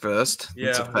perfected breakfast. Yeah,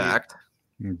 it's a fact.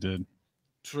 You did.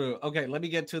 True. Okay, let me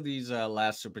get to these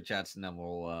last super chats and then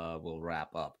we'll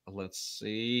wrap up. Let's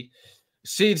see.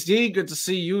 Seeds D, good to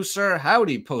see you, sir.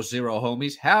 Howdy, Post Zero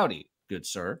homies. Howdy, good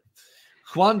sir.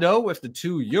 Quando with the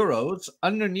 €2.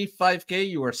 Underneath 5K,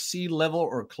 you are sea level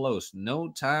or close. No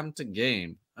time to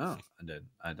game. Oh,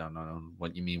 I don't know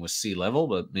what you mean with sea level,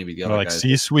 but maybe the other like guys.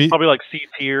 C-suite. Probably like C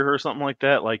tier or something like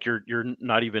that. Like you're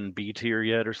not even B tier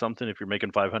yet or something if you're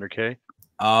making 500K.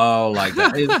 Oh, like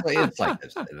that. It's like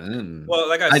this. Well,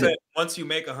 like I said, once you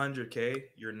make 100K,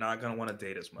 you're not gonna want to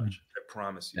date as much. I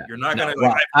promise you. Yeah. You're not gonna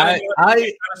well,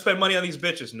 I spend money on these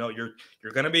bitches. No, you're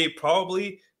gonna be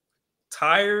probably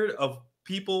tired of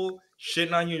people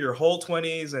shitting on you your whole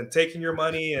 20s and taking your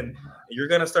money, and you're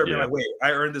gonna start being like, wait,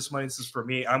 I earned this money. This is for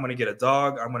me. I'm gonna get a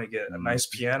dog. I'm gonna get a nice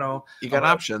piano. You got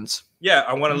options. Yeah,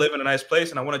 I want to live in a nice place,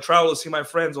 and I want to travel to see my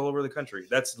friends all over the country.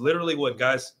 That's literally what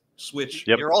guys switch.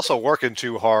 Yep. You're also working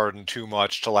too hard and too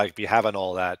much to like be having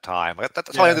all that time.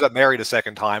 That's why I ended up married a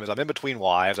second time. Is I'm in between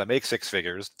wives. I make 6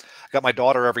 figures. I got my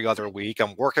daughter every other week.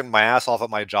 I'm working my ass off at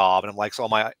my job, and I'm like, so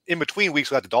my in between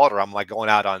weeks without the daughter, I'm like going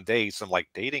out on dates. I'm like,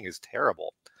 dating is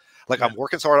terrible. Like I'm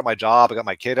working so hard at my job. I got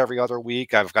my kid every other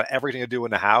week. I've got everything to do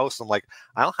in the house. I'm like,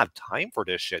 I don't have time for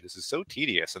this shit. This is so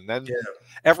tedious. And then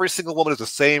every single woman is the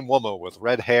same woman with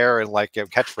red hair and like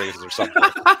catchphrases or something.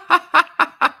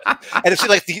 And it's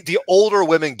like the older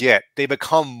women get, they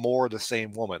become more the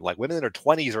same woman. Like women in their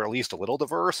 20s are at least a little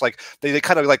diverse. Like they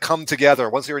kind of like come together.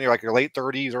 Once you're in your late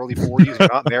 30s, early 40s, you're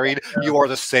not married, you are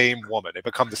the same woman. They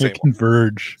become the same woman.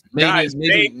 Converge. Guys,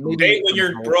 date when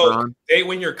you're broke. Date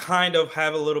when you're kind of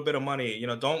have a little bit of money. You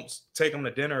know, don't take them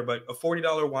to dinner, but a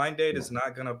 $40 wine date is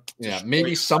not gonna. Yeah,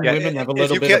 maybe some women have a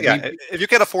little bit. If you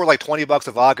can't afford like $20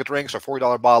 of vodka drinks or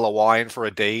 $40 bottle of wine for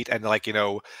a date, and like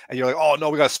and you're like, oh no,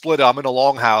 we got to split it. I'm in a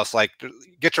longhouse. Like,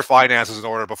 get your finances in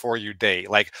order before you date.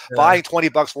 Like buying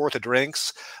 $20 worth of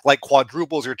drinks like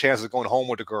quadruples your chances of going home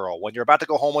with a girl. When you're about to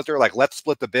go home with her, like let's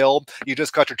split the bill. You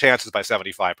just cut your chances by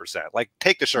 75%. Like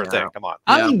take the sure thing. Come on.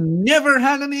 I never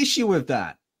had an issue with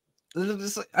that.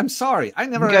 I'm sorry, I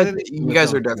never had an issue. You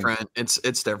guys are different. It's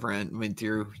different. I mean,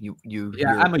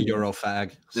 I'm a Euro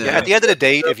fag. Yeah. At the end of the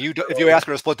day, if you ask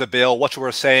her to split the bill, what you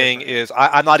were saying is,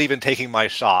 I'm not even taking my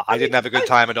shot. I didn't have a good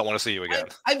time and don't want to see you again.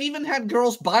 I've even had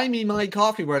girls buy me my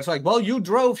coffee where it's like, well, you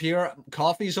drove here,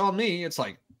 coffee's on me. It's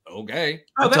like, okay.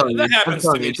 I'm telling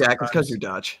you, Jack, it's because you're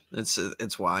Dutch.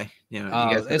 It's why. You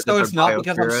know, it's not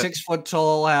because I'm 6 foot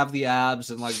tall, I have the abs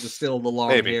and like the long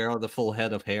hair or the full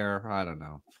head of hair. I don't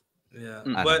know. Yeah,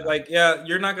 but like,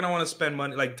 you're not gonna want to spend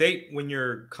money. Like, date when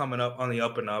you're coming up on the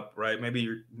up and up, right? Maybe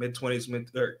you're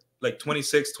mid-20s, or like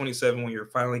 26, 27, when you're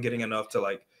finally getting enough to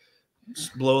like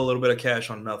blow a little bit of cash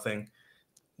on nothing.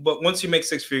 But once you make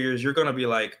 6 figures, you're gonna be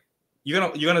like, you're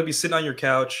gonna be sitting on your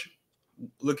couch,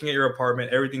 looking at your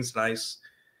apartment. Everything's nice.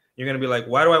 You're gonna be like,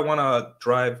 why do I want to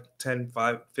drive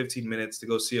 15 minutes to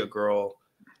go see a girl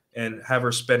and have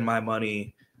her spend my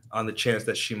money on the chance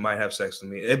that she might have sex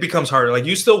with me? It becomes harder. Like,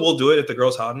 you still will do it if the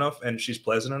girl's hot enough and she's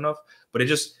pleasant enough, but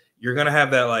you're going to have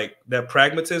that, like, that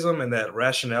pragmatism and that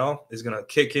rationale is going to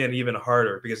kick in even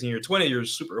harder, because in your 20s, you're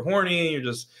super horny.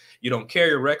 You don't care.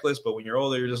 You're reckless. But when you're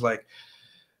older, you're just like,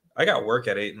 I got work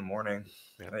at 8 in the morning.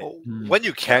 When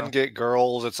you can get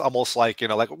girls, it's almost like,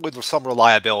 like with some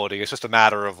reliability, it's just a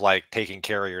matter of like taking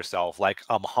care of yourself. Like,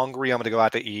 I'm hungry, I'm going to go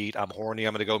out to eat. I'm horny,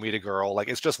 I'm going to go meet a girl. Like,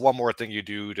 it's just one more thing you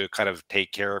do to kind of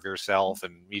take care of yourself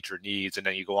and meet your needs, and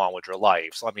then you go on with your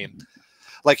life. So, I mean,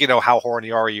 like, how horny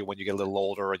are you when you get a little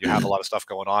older and you have a lot of stuff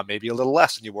going on? Maybe a little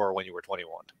less than you were when you were 21.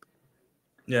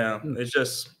 Yeah, it's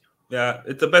just,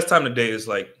 it's the best time to date is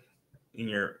like in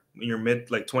your mid,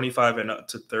 like 25 and up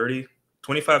to 30.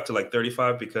 25 to like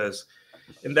 35, because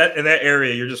in that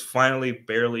area, you're just finally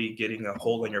barely getting a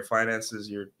hold on your finances.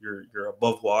 You're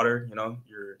above water.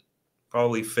 You're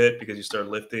probably fit because you start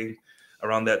lifting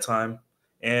around that time.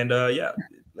 And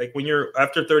like when you're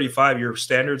after 35, your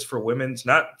standards for women's,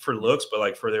 not for looks, but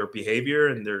like for their behavior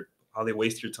and how they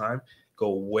waste your time,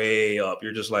 go way up.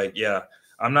 You're just like,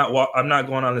 I'm not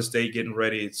going on this date getting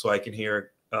ready so I can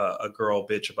hear a girl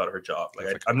bitch about her job.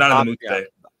 Like, I'm not in the mood today.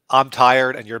 I'm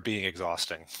tired and you're being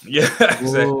exhausting. Yeah,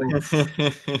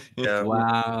 exactly. Yeah.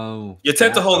 Wow. You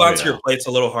tend to hold on to your plates a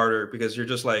little harder, because you're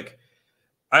just like,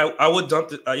 I would dump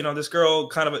this girl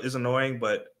kind of is annoying,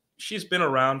 but she's been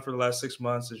around for the last 6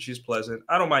 months and she's pleasant.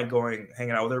 I don't mind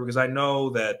hanging out with her, because I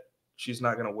know that she's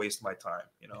not gonna waste my time.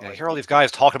 You know, Yeah, I like, hear all these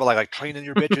guys talking about like training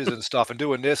your bitches and stuff and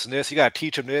doing this and this. You gotta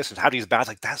teach them this and how to use balance.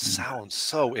 Like that sounds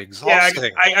so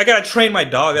exhausting. I gotta train my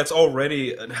dog. That's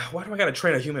already. Why do I gotta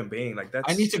train a human being? Like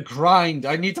that's. I need to grind.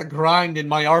 I need to grind in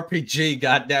my RPG.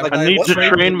 Goddamn! Like, I need to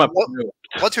train my.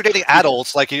 Once you're dating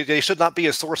adults, like they should not be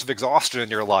a source of exhaustion in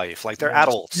your life. Like they're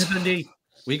adults. 70.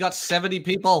 We got 70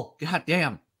 people. God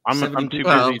damn. I'm too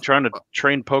busy trying to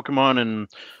train Pokemon and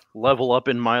level up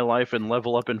in my life and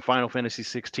level up in Final Fantasy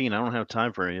 16. I don't have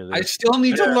time for any of this. I still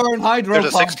need to learn Hydro.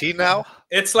 There's a 16 now.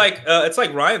 It's like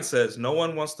Ryan says, no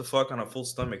one wants to fuck on a full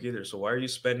stomach either. So why are you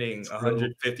spending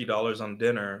 $150 on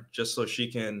dinner just so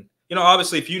she can? You know,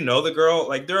 obviously, if you know the girl,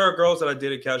 like there are girls that I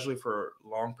dated casually for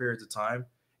long periods of time,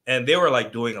 and they were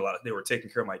like doing a lot. They were taking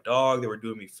care of my dog. They were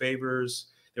doing me favors.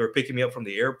 They were picking me up from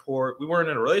the airport. We weren't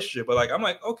in a relationship, but like I'm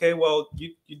like, okay, well,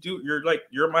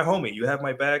 you're my homie. You have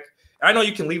my back. I know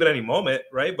you can leave at any moment,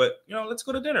 right? But you know, let's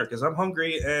go to dinner because I'm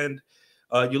hungry, and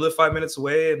you live 5 minutes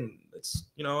away, and it's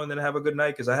and then have a good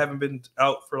night because I haven't been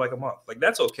out for like a month. Like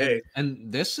that's okay.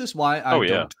 And this is why I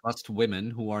don't trust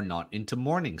women who are not into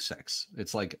morning sex.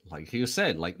 It's like you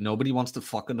said, like nobody wants to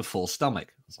fuck on a full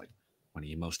stomach. It's like, when are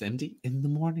you most empty? In the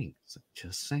morning. It's like,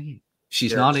 just saying.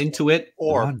 She's not into it.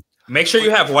 Or make sure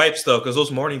you have wipes though, because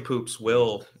those morning poops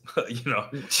will,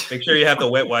 make sure you have the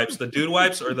wet wipes, the dude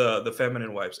wipes or the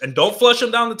feminine wipes, and don't flush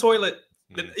them down the toilet,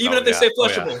 even if they say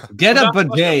flushable. Get a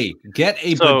bidet. Get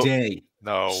a bidet.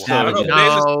 No, They're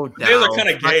kind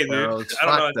of gay, dude.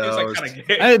 I don't know. They're kind of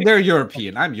gay. They're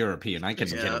European. I'm European. I can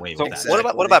get away with that. So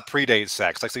what about pre-date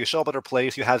sex? Like, so you show up at her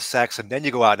place, you have sex, and then you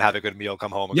go out and have a good meal,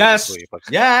 come home, and go to sleep. Like,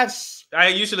 yes. I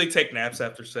usually take naps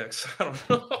after sex. I don't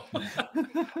know.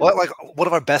 Well, like one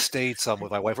of our best dates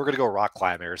with my wife, we're gonna go rock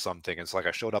climbing or something. It's like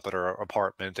I showed up at her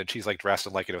apartment, and she's like dressed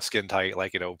in like skin tight,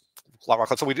 like rock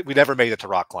climbing. So we never made it to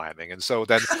rock climbing, and so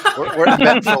then we're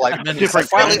met for like different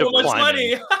kind of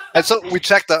climbing. And so we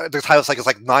checked the time. It's like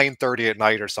 9:30 at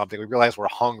night or something. We realized we're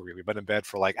hungry. We've been in bed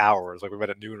for like hours. Like we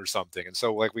went at noon or something. And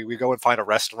so like we go and find a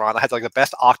restaurant. I had like the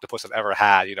best octopus I've ever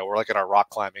had. We're like in our rock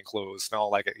climbing clothes,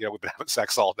 smell like it. We've been having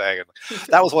sex all day, and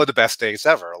that was one of the best days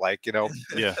ever. Like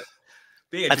yeah.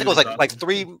 I think it was like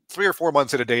three or 4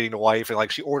 months into dating the wife, and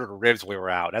like she ordered ribs when we were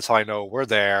out. That's how I know we're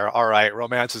there. All right,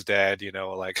 romance is dead.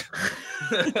 Like.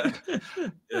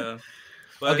 Yeah.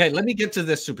 But, okay, let me get to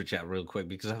this super chat real quick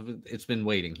because it's been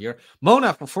waiting here.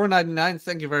 Mona for $4.99.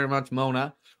 Thank you very much,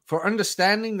 Mona, for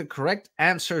understanding the correct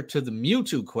answer to the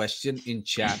Mewtwo question in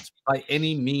chat by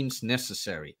any means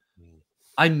necessary.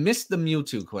 I missed the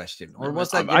Mewtwo question, or was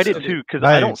that? I did too, because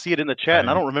I don't see it in the chat, and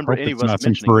I don't remember any of us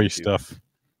mentioning free stuff.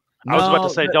 I was about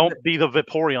to say, don't be the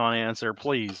Vaporeon answer,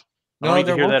 please. No,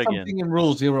 there was something in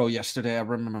Rule Zero yesterday. I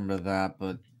remember that,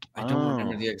 but I don't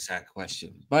remember the exact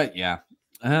question. But yeah.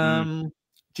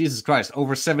 Jesus Christ,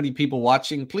 over 70 people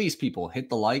watching. Please, people, hit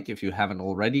the like if you haven't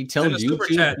already. Tell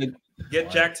YouTube. Get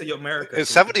Jack to America. Is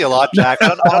 70 a lot, Jack? I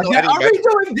don't know. Are we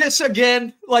doing this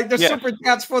again? Like the super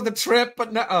chats for the trip?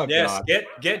 But no. Oh, yes, God.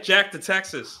 get Jack to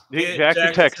Texas. Get Jack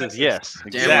to Texas. Yes,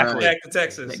 exactly. Jack to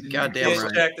Texas. Goddamn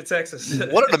right. Jack to Texas.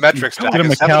 What are the metrics, Jack?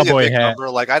 Is 70 a big number?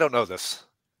 Like, I don't know this.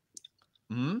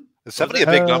 Is 70 a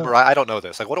big number? I don't know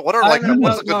this. Like, what are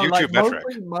what's a good YouTube metric?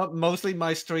 Mostly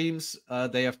my streams,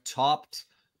 they have topped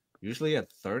usually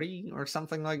at 30 or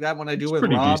something like that when I do with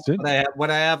Rob.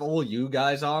 When I have all you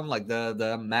guys on, like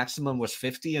the maximum was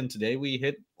 50, and today we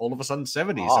hit all of a sudden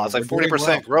 70. Oh, it's like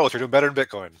 40% growth. You're doing better than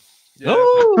Bitcoin. Yeah.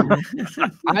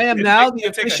 I am now the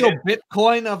official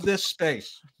Bitcoin of this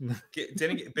space.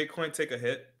 Didn't Bitcoin take a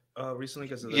hit recently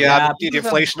because of the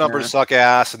inflation numbers suck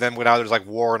ass, and then now there's like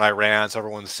war in Iran, so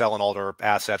everyone's selling all their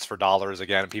assets for dollars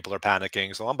again, and people are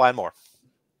panicking. So I'm buying more.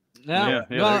 No,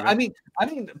 I mean,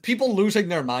 people losing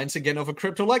their minds again over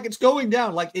crypto. Like it's going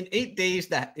down. Like in 8 days,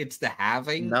 that it's the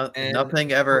halving.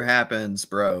 Nothing ever happens,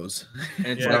 bros.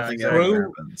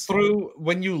 It's through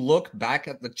when you look back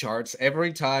at the charts,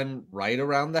 every time right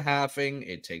around the halving,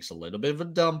 it takes a little bit of a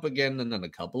dump again, and then a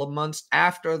couple of months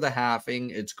after the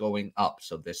halving, it's going up.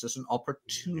 So this is an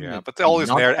opportunity. Yeah, but all these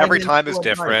every time is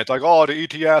different. Like, oh, the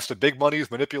ETFs, the big money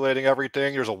is manipulating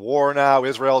everything. There's a war now.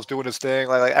 Israel's doing its thing.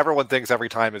 Like everyone thinks every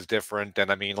time is different. And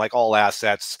I mean, like all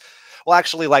assets,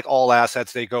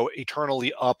 they go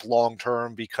eternally up long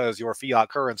term because your fiat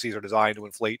currencies are designed to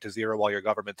inflate to zero while your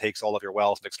government takes all of your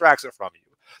wealth and extracts it from you.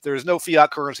 There is no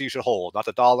fiat currency you should hold, not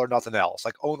the dollar, nothing else.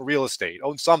 Like own real estate,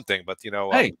 own something, but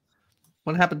hey,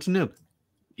 what happened to Nuke?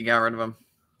 You got rid of him.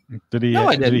 Did he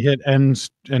hit end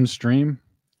stream?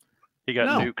 He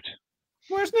got nuked.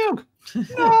 Where's Nuke?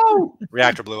 No.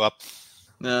 Reactor blew up.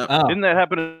 Didn't that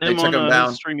happen to him on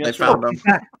the stream yesterday? They found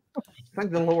him.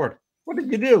 Thank the Lord. What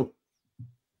did you do?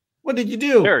 What did you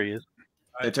do? There he is.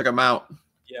 They took him out.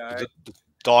 Yeah, The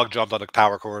dog jumped on the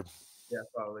power cord. yeah,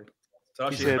 probably.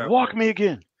 He said, "Walk me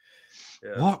again."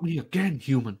 Yeah. Walk me again,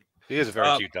 human. He is a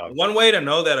very cute dog. One way to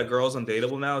know that a girl's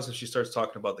undateable now is if she starts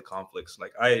talking about the conflicts.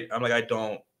 Like I'm like, I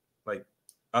don't like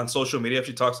on social media. If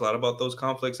she talks a lot about those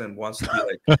conflicts and wants to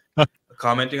be like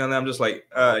commenting on them, I'm just like,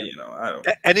 you know, I don't.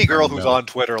 Any girl who's on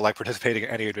Twitter like participating in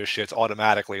any of this shit's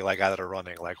automatically like out of the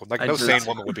running. Like no sane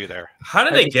woman would be there. How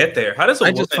did they get there? How does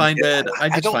I just find it? I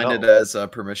just don't find know. it as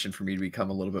permission for me to become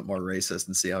a little bit more racist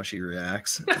and see how she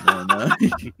reacts. And then,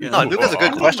 No, Luke has a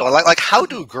good question. Like, how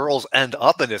do girls end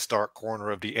up in this dark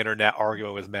corner of the internet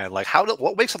arguing with men? Like,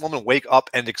 what makes a woman wake up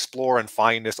and explore and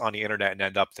find this on the internet and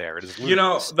end up there? It is you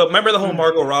know, remember the whole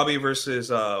Margot Robbie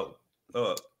versus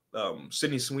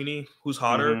Sydney Sweeney, who's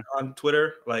hotter on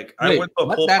Twitter? Like, I went to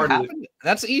a pool party. Happened?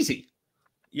 That's easy.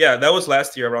 Yeah, that was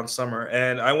last year around summer,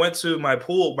 and I went to my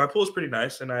pool. My pool is pretty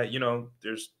nice, and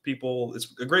there's people.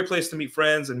 It's a great place to meet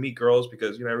friends and meet girls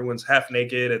because everyone's half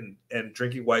naked and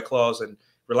drinking White Claws and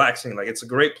relaxing. Like, it's a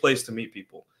great place to meet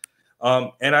people.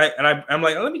 I'm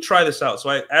like, let me try this out. So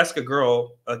I asked a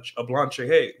girl, a blonde chick,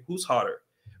 hey, who's hotter,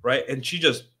 right? And she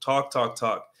just talk.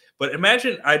 But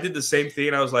imagine I did the same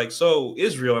thing. I was like, so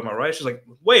Israel, am I right? She's like,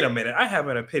 wait a minute, I have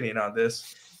an opinion on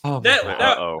this. I'm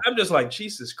just like,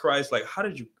 Jesus Christ, like, how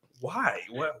did you? Why?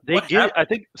 What did. I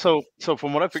think so. So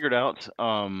from what I figured out,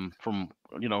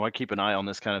 I keep an eye on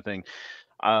this kind of thing.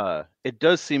 It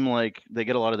does seem like they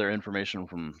get a lot of their information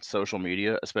from social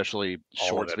media, especially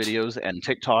shorts videos and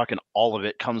TikTok, and all of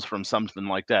it comes from something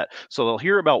like that. So they'll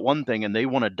hear about one thing and they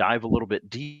want to dive a little bit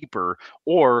deeper,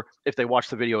 or if they watch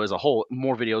the video as a whole,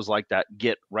 more videos like that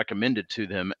get recommended to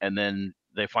them, and then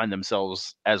they find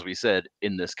themselves, as we said,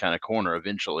 in this kind of corner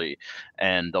eventually,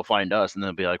 and they'll find us and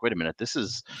they'll be like, wait a minute, this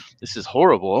is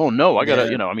horrible. Oh no, I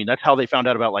gotta, that's how they found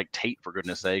out about like Tate, for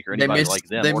goodness sake, or anybody like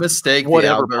them. They mistake the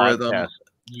algorithm. Podcast.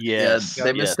 Yes,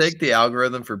 they mistake the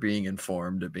algorithm for being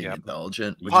informed and being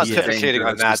intelligent. Pontificating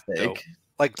on that, though.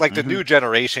 Like the new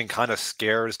generation kind of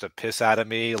scares the piss out of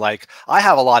me. Like, I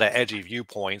have a lot of edgy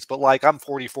viewpoints, but like, I'm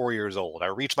 44 years old. I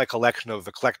reach my collection of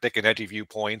eclectic and edgy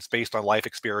viewpoints based on life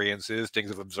experiences,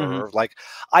 things I've observed. Like,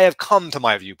 I have come to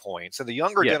my viewpoints, and the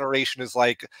younger generation is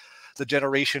like the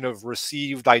generation of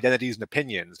received identities and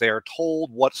opinions. They are told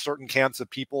what certain camps of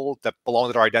people that belong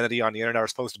to their identity on the internet are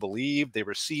supposed to believe. They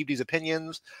receive these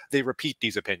opinions. They repeat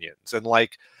these opinions. And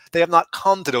like, they have not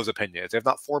come to those opinions. They have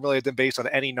not formulated them based on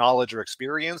any knowledge or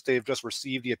experience. They've just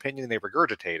received the opinion and they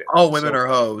regurgitate it. All women are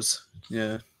hoes.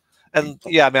 Yeah. And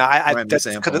yeah, I mean, that's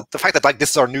the fact that like this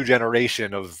is our new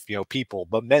generation of people,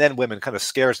 but men and women kind of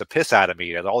scares the piss out of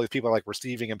me. And all these people are like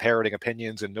receiving and parroting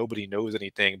opinions, and nobody knows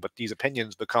anything. But these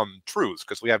opinions become truths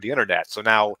because we have the internet. So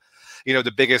now,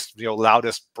 the biggest,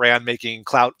 loudest brand making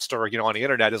clout star, on the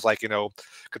internet is like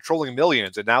controlling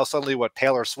millions. And now suddenly, what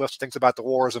Taylor Swift thinks about the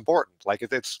war is important. Like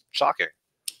it's shocking.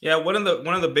 Yeah, one of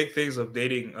the big things of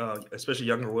dating, especially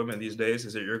younger women these days,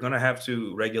 is that you're going to have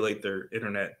to regulate their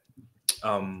internet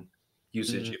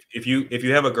usage. If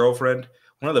you have a girlfriend,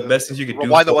 one of the best things you could do.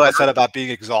 Why what I said about being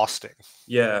exhausting?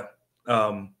 Yeah.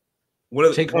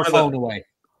 Take her phone away.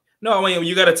 No, I mean,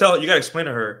 you got to explain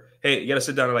to her, hey, you got to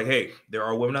sit down and like, hey, there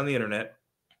are women on the internet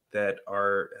that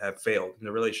have failed in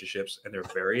their relationships, and they're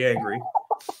very angry,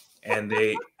 and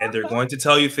they're going to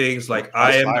tell you things like,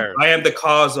 I am the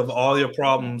cause of all your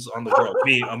problems on the world.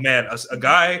 Me, a man, a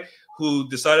guy who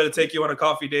decided to take you on a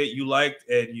coffee date you liked,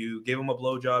 and you gave him a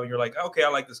blowjob, and you're like, okay, I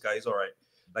like this guy, he's all right.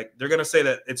 Like, they're gonna say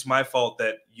that it's my fault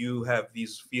that you have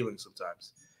these feelings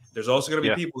sometimes. There's also gonna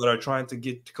be people that are trying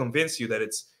to convince you that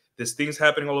this thing's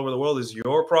happening all over the world is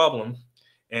your problem,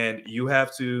 and you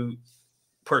have to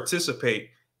participate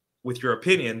with your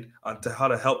opinion on how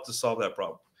to help to solve that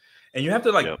problem. And you have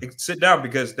to sit down,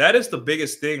 because that is the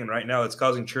biggest thing right now that's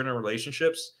causing churn in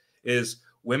relationships is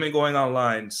women going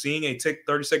online, seeing a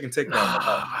 30-second TikTok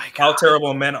about how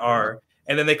terrible men are,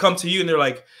 and then they come to you and they're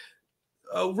like,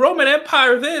 Roman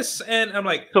Empire this, and I'm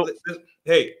like,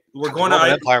 hey, we're going to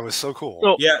Roman Empire was so cool.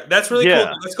 So, yeah, that's really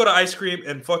cool. Let's go to ice cream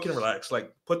and fucking relax.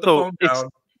 Like, put the phone down.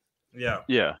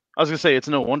 Yeah. I was gonna say, it's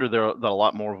no wonder that a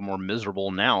lot more of them are miserable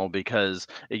now, because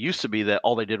it used to be that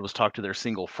all they did was talk to their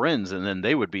single friends, and then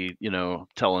they would be,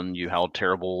 telling them how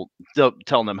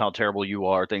terrible you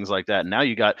are, things like that. And now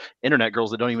you got internet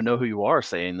girls that don't even know who you are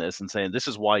saying this and saying this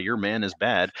is why your man is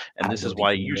bad, and this is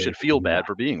why you should feel bad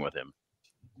for being with him.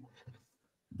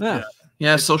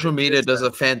 Yeah, social media does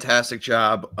a fantastic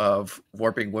job of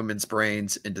warping women's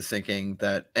brains into thinking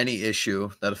that any issue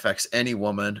that affects any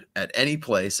woman at any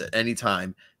place at any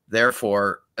time,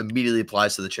 therefore, immediately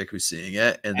applies to the chick who's seeing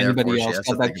it. And anybody therefore else she has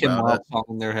got to that think about it. song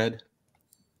in their head?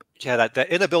 Yeah, that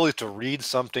inability to read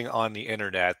something on the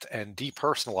internet and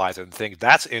depersonalize it and think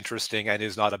that's interesting and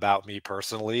is not about me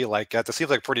personally. Like that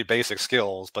seems like pretty basic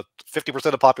skills, but 50%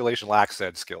 of the population lacks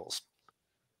said skills.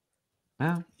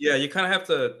 Yeah, you kind of have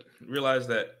to realize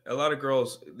that a lot of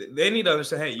girls, they need to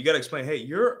understand, hey, you got to explain, hey,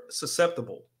 you're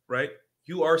susceptible, right?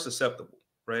 You are susceptible,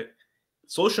 right?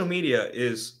 Social media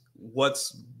is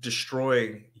what's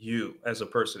destroying you as a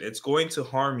person. It's going to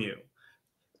harm you.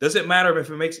 Doesn't matter if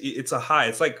it makes it's a high.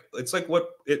 It's like it's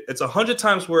 100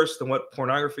 times worse than what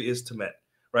pornography is to men,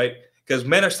 right? Because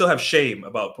men still have shame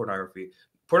about pornography.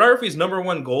 Pornography's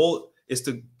 #1 goal is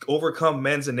to overcome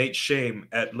men's innate shame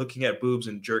at looking at boobs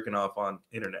and jerking off on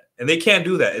internet, and they can't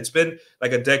do that. It's been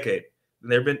like a decade,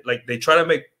 and they've been like they try to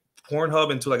make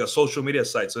Pornhub into like a social media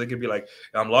site, so they could be like,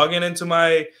 I'm logging into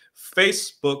my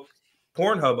Facebook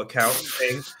Pornhub account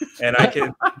thing, and I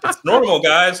can. It's normal,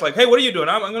 guys. Like, hey, what are you doing?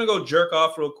 I'm gonna go jerk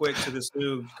off real quick to this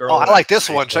new girl. Oh, I like this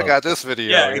one. Check out this video.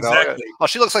 Yeah, you exactly. know? Oh,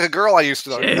 she looks like a girl I used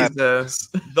to know. Jesus.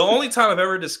 The only time I've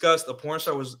ever discussed a porn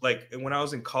star was like when I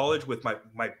was in college with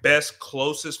my best,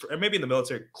 closest, and maybe in the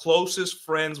military, closest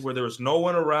friends where there was no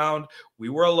one around. We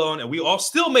were alone, and we all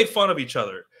still made fun of each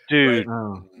other. Dude.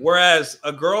 Right? Whereas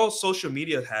a girl's social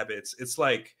media habits, it's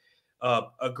like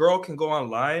a girl can go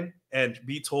online and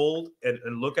be told and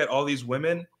look at all these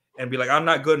women and be like, I'm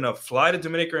not good enough. Fly to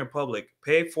Dominican Republic,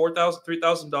 pay $4,000,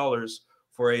 $3,000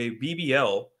 for a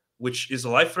BBL, which is a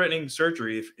life-threatening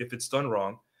surgery if it's done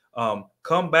wrong.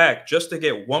 Come back just to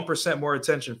get 1% more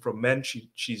attention from men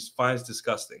she finds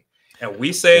disgusting. And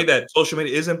we say that social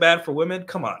media isn't bad for women.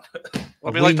 Come on.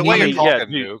 I mean, like the way you're talking,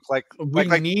 Nuke.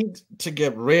 We need to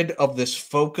get rid of this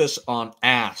focus on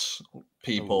ass,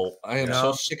 people. I am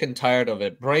so sick and tired of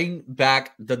it. Bring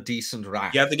back the decent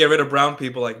rack. You have to get rid of brown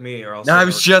people like me, or else. I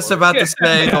was just about to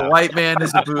say the white man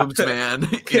is a boobs man.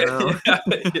 You know?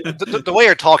 The way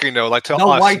you're talking, though, like to the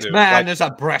us, white Nuke, man like, is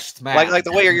a breast man. Like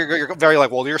the way you're very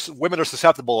like, well, women are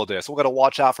susceptible to this. We're gonna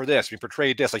watch out for this. We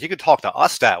portrayed this. Like you can talk to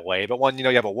us that way, but when you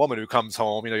have a woman who comes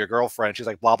home, your girlfriend, she's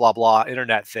like blah blah blah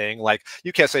internet thing. Like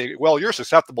you can't say, well, you're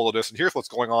susceptible to this, and here's what's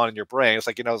going on in your brain. It's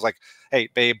like it's like, hey,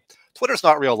 babe. Twitter's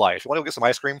not real life. You want to go get some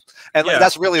ice cream? And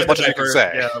that's really as much as you can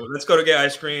say. Yeah, let's go to get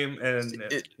ice cream. And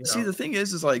see, the thing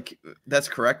is like that's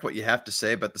correct what you have to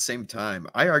say, but at the same time,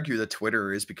 I argue that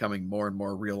Twitter is becoming more and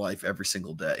more real life every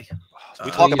single day.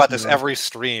 We talk about this every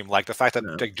stream, like the fact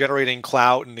that like, generating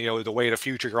clout and the way to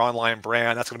future your online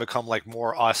brand, that's going to become like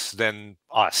more us than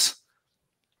us.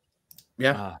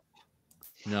 Yeah.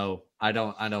 No, I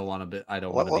don't want to be. I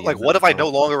don't want to be. Like, what if I no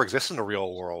longer exist in the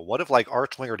real world? What if like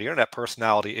Archling or the internet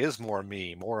personality is more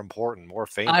me, more important, more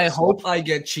famous? I hope I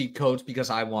get cheat codes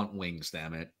because I want wings.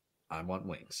 Damn it, I want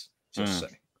wings. Just say.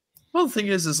 Well, the thing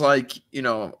is like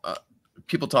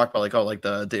people talk about like, oh, like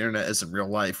the internet isn't real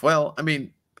life. Well, I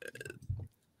mean,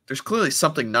 there's clearly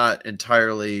something not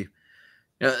entirely.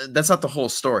 That's not the whole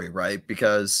story, right?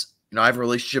 Because I have a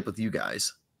relationship with you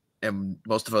guys, and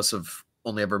most of us have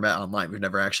only ever met online. We've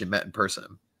never actually met in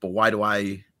person. But why do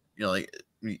I, like,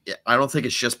 I don't think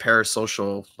it's just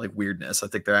parasocial like weirdness. I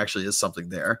think there actually is something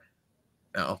there.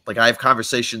 Like I have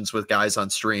conversations with guys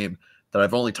on stream that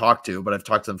I've only talked to, but I've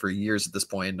talked to them for years at this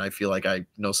point, and I feel like I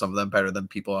know some of them better than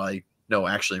people I know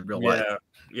actually in real life.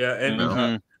 Yeah,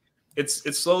 and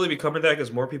it's slowly becoming that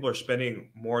because more people are spending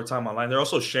more time online. They're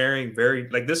also sharing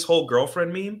like this whole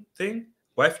girlfriend meme thing,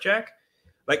 Wifejak,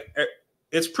 like.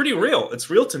 It's pretty real. It's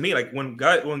real to me. Like when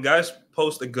guys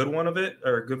post a good one of it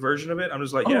or a good version of it, I'm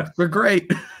just like, yeah, they're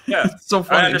great. Yeah, so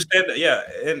funny. I understand that. Yeah,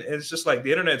 and it's just like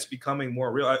the internet's becoming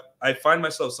more real. I find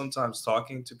myself sometimes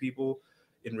talking to people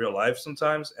in real life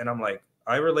sometimes, and I'm like,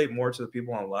 I relate more to the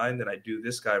people online than I do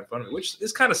this guy in front of me, which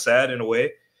is kind of sad in a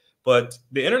way. But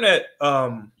the internet,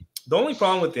 the only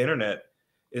problem with the internet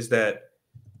is that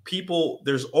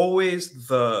there's always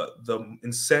the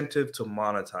incentive to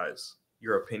monetize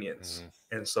your opinions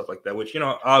and stuff like that, which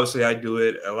obviously I do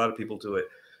it, a lot of people do it,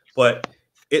 but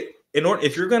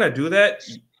if you're gonna do that,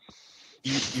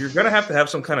 you're gonna have to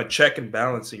have some kind of check and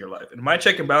balance in your life. And my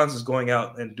check and balance is going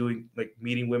out and doing like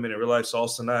meeting women in real life,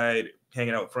 salsa night,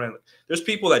 hanging out with friends. There's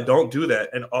people that don't do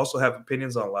that and also have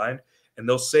opinions online, and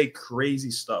they'll say crazy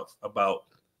stuff about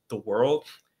the world,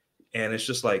 and it's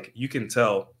just like you can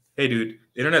tell, hey dude,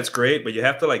 the internet's great, but you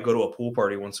have to like go to a pool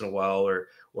party once in a while, or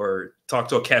talk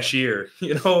to a cashier,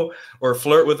 or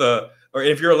flirt with or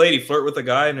if you're a lady, flirt with a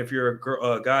guy, and if you're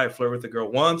a guy, flirt with a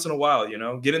girl once in a while,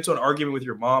 get into an argument with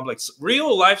your mom, like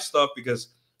real life stuff, because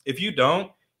if you don't,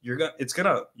 you're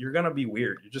gonna be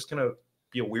weird. You're just gonna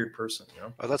be a weird person, you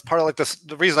know? Well, that's part of like this.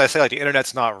 The reason I say like the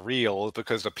internet's not real is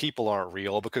because the people aren't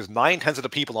real. Because 9/10 of the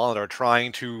people on it are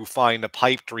trying to find a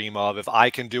pipe dream of, if I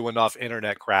can do enough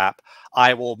internet crap,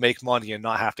 I will make money and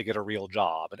not have to get a real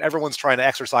job. And everyone's trying to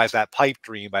exercise that pipe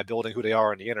dream by building who they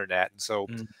are on the internet. And so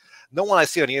no one I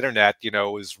see on the internet, you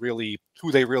know, is really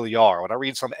who they really are. When I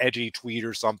read some edgy tweet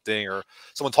or something, or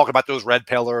someone talking about those red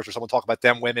pillars, or someone talking about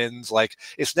them women's, like,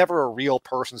 it's never a real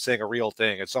person saying a real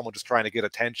thing. It's someone just trying to get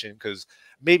attention because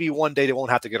maybe one day they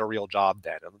won't have to get a real job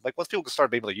then. And like once people start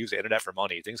being able to use the internet for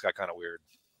money, things got kind of weird.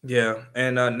 Yeah,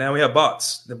 and now we have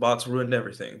bots. The bots ruined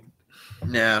everything.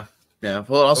 Yeah. Yeah.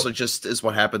 Well, it also just is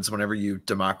what happens whenever you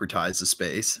democratize the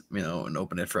space, you know, and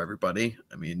open it for everybody.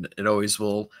 I mean, it always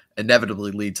will inevitably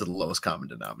lead to the lowest common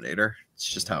denominator. It's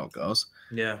just how it goes.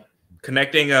 Yeah.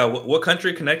 Connecting what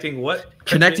country? Connecting what?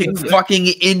 Connecting fucking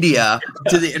India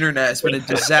to the internet has been a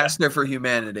disaster for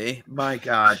humanity. My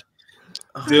God.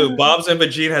 Dude, Bob's and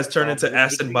Vagine has turned into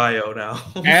Aston Bio now.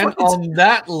 And on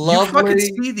that You fucking lovely,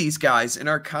 see these guys in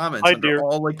our comments Hi, under dear.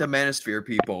 all like the manosphere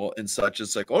people and such.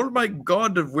 It's like, oh my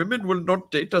God, the women will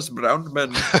not date us brown men.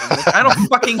 I'm like, I don't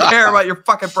fucking care about your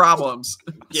fucking problems.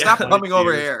 Yeah, Stop coming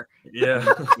over dude. here. Yeah.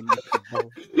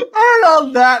 and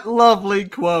on that lovely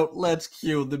quote, let's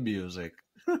cue the music.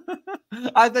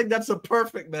 I think that's a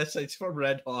perfect message for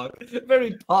Red Hawk.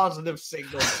 Very positive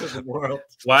signal to the world.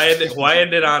 Why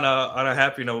end it on a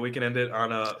happy note? We can end it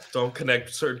on a don't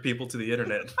connect certain people to the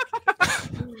internet.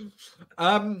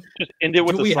 Just end it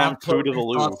with do the we song have "Food of the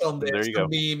perfect thoughts Louvre." on this? There you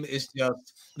go.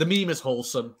 The meme is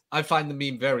wholesome. I find the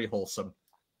meme very wholesome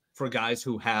for guys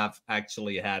who have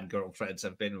actually had girlfriends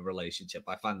and been in a relationship.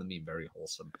 I find the meme very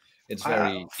wholesome. It's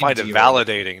very I find it endearing.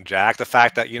 validating, Jack. The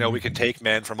fact that, you know, we can take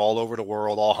men from all over the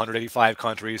world, all 185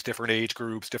 countries, different age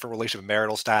groups, different relationship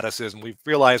marital statuses, and we've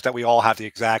realized that we all have the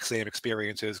exact same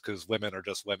experiences because women are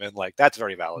just women. Like, that's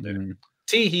very validating.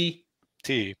 Tee-hee.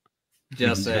 T.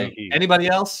 Just saying. Tee-hee. Anybody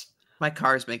else? My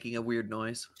car's making a weird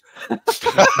noise. I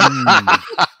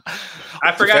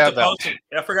forgot to post.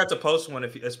 I forgot to post one,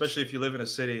 especially if you live in a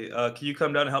city. Can you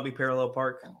come down and help me parallel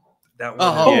park? That one.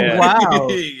 Oh, Yeah. Wow.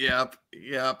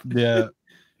 Yep. Yeah.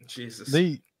 Jesus.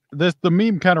 The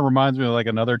meme kind of reminds me of like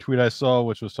another tweet I saw,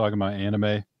 which was talking about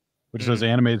anime, which says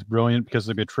anime is brilliant because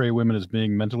they portray women as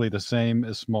being mentally the same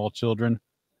as small children,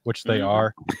 which they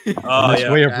are. Oh, This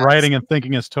yeah. way of writing and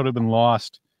thinking has totally been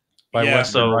lost by Yeah,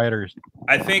 Western so- writers.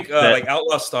 I think like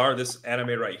Outlaw Star, this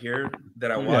anime right here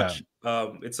that I Yeah. watch.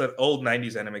 It's an old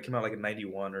 90s anime. It came out like in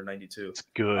 91 or 92. It's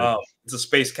good. It's a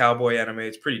space cowboy anime.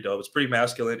 It's pretty dope. It's pretty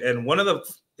masculine. And one of the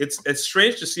it's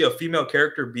strange to see a female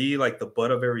character be like the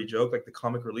butt of every joke, like the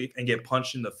comic relief, and get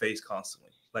punched in the face constantly.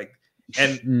 Like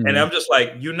and I'm just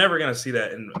like, you're never gonna see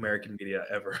that in American media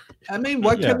ever. I mean,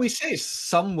 what Yeah. can we say?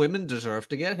 Some women deserve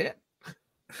to get hit.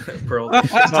 Pearl.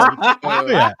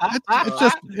 Yeah, it's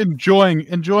just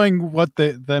enjoying what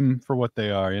them for what they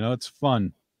are. You know, it's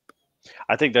fun.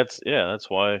 I think that's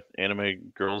why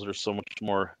anime girls are so much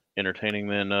more entertaining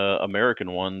than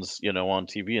American ones, you know, on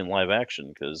TV and live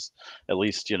action, because at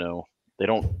least, you know, they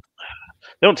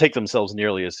don't take themselves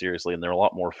nearly as seriously, and they're a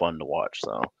lot more fun to watch.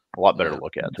 So a lot better to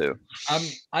look at too.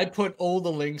 I put all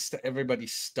the links to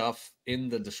everybody's stuff in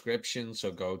the description,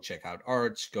 so go check out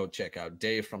Arch, go check out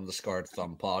Dave from the Scarred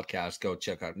Thumb podcast, go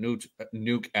check out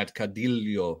Nuke at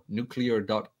Cadillo Nuclear.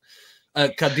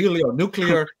 Cadillo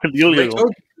Nuclear.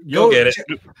 You'll get it.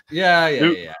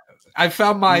 Yeah. I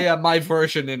found my my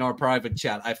version in our private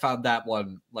chat. I found that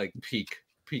one like peak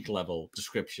level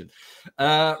description.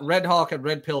 Red Hawk and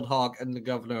Red Pilled Hawk and the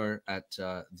Governor at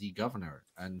the Governor.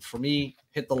 And for me,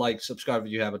 hit the like, subscribe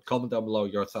if you haven't, comment down below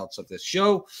your thoughts of this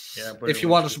show. Yeah, if you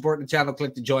want to support the channel,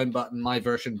 click the join button. My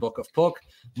version, Book of Puck.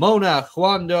 Mona,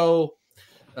 Juando,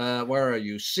 where are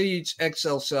you? Siege,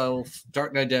 XL Self,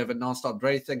 Dark Knight Dev, and Nonstop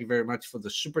Dre. Thank you very much for the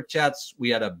super chats. We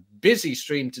had a busy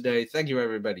stream today. Thank you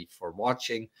everybody for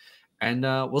watching, and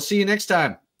we'll see you next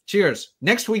time. Cheers.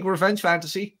 Next week, Revenge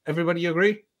Fantasy. Everybody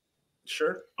agree?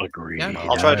 Sure. Agree. Yeah.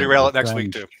 I'll try to derail it next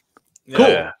week too.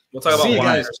 Cool. We'll talk about See you wine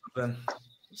guys. or something.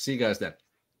 See you guys then.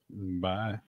 Bye.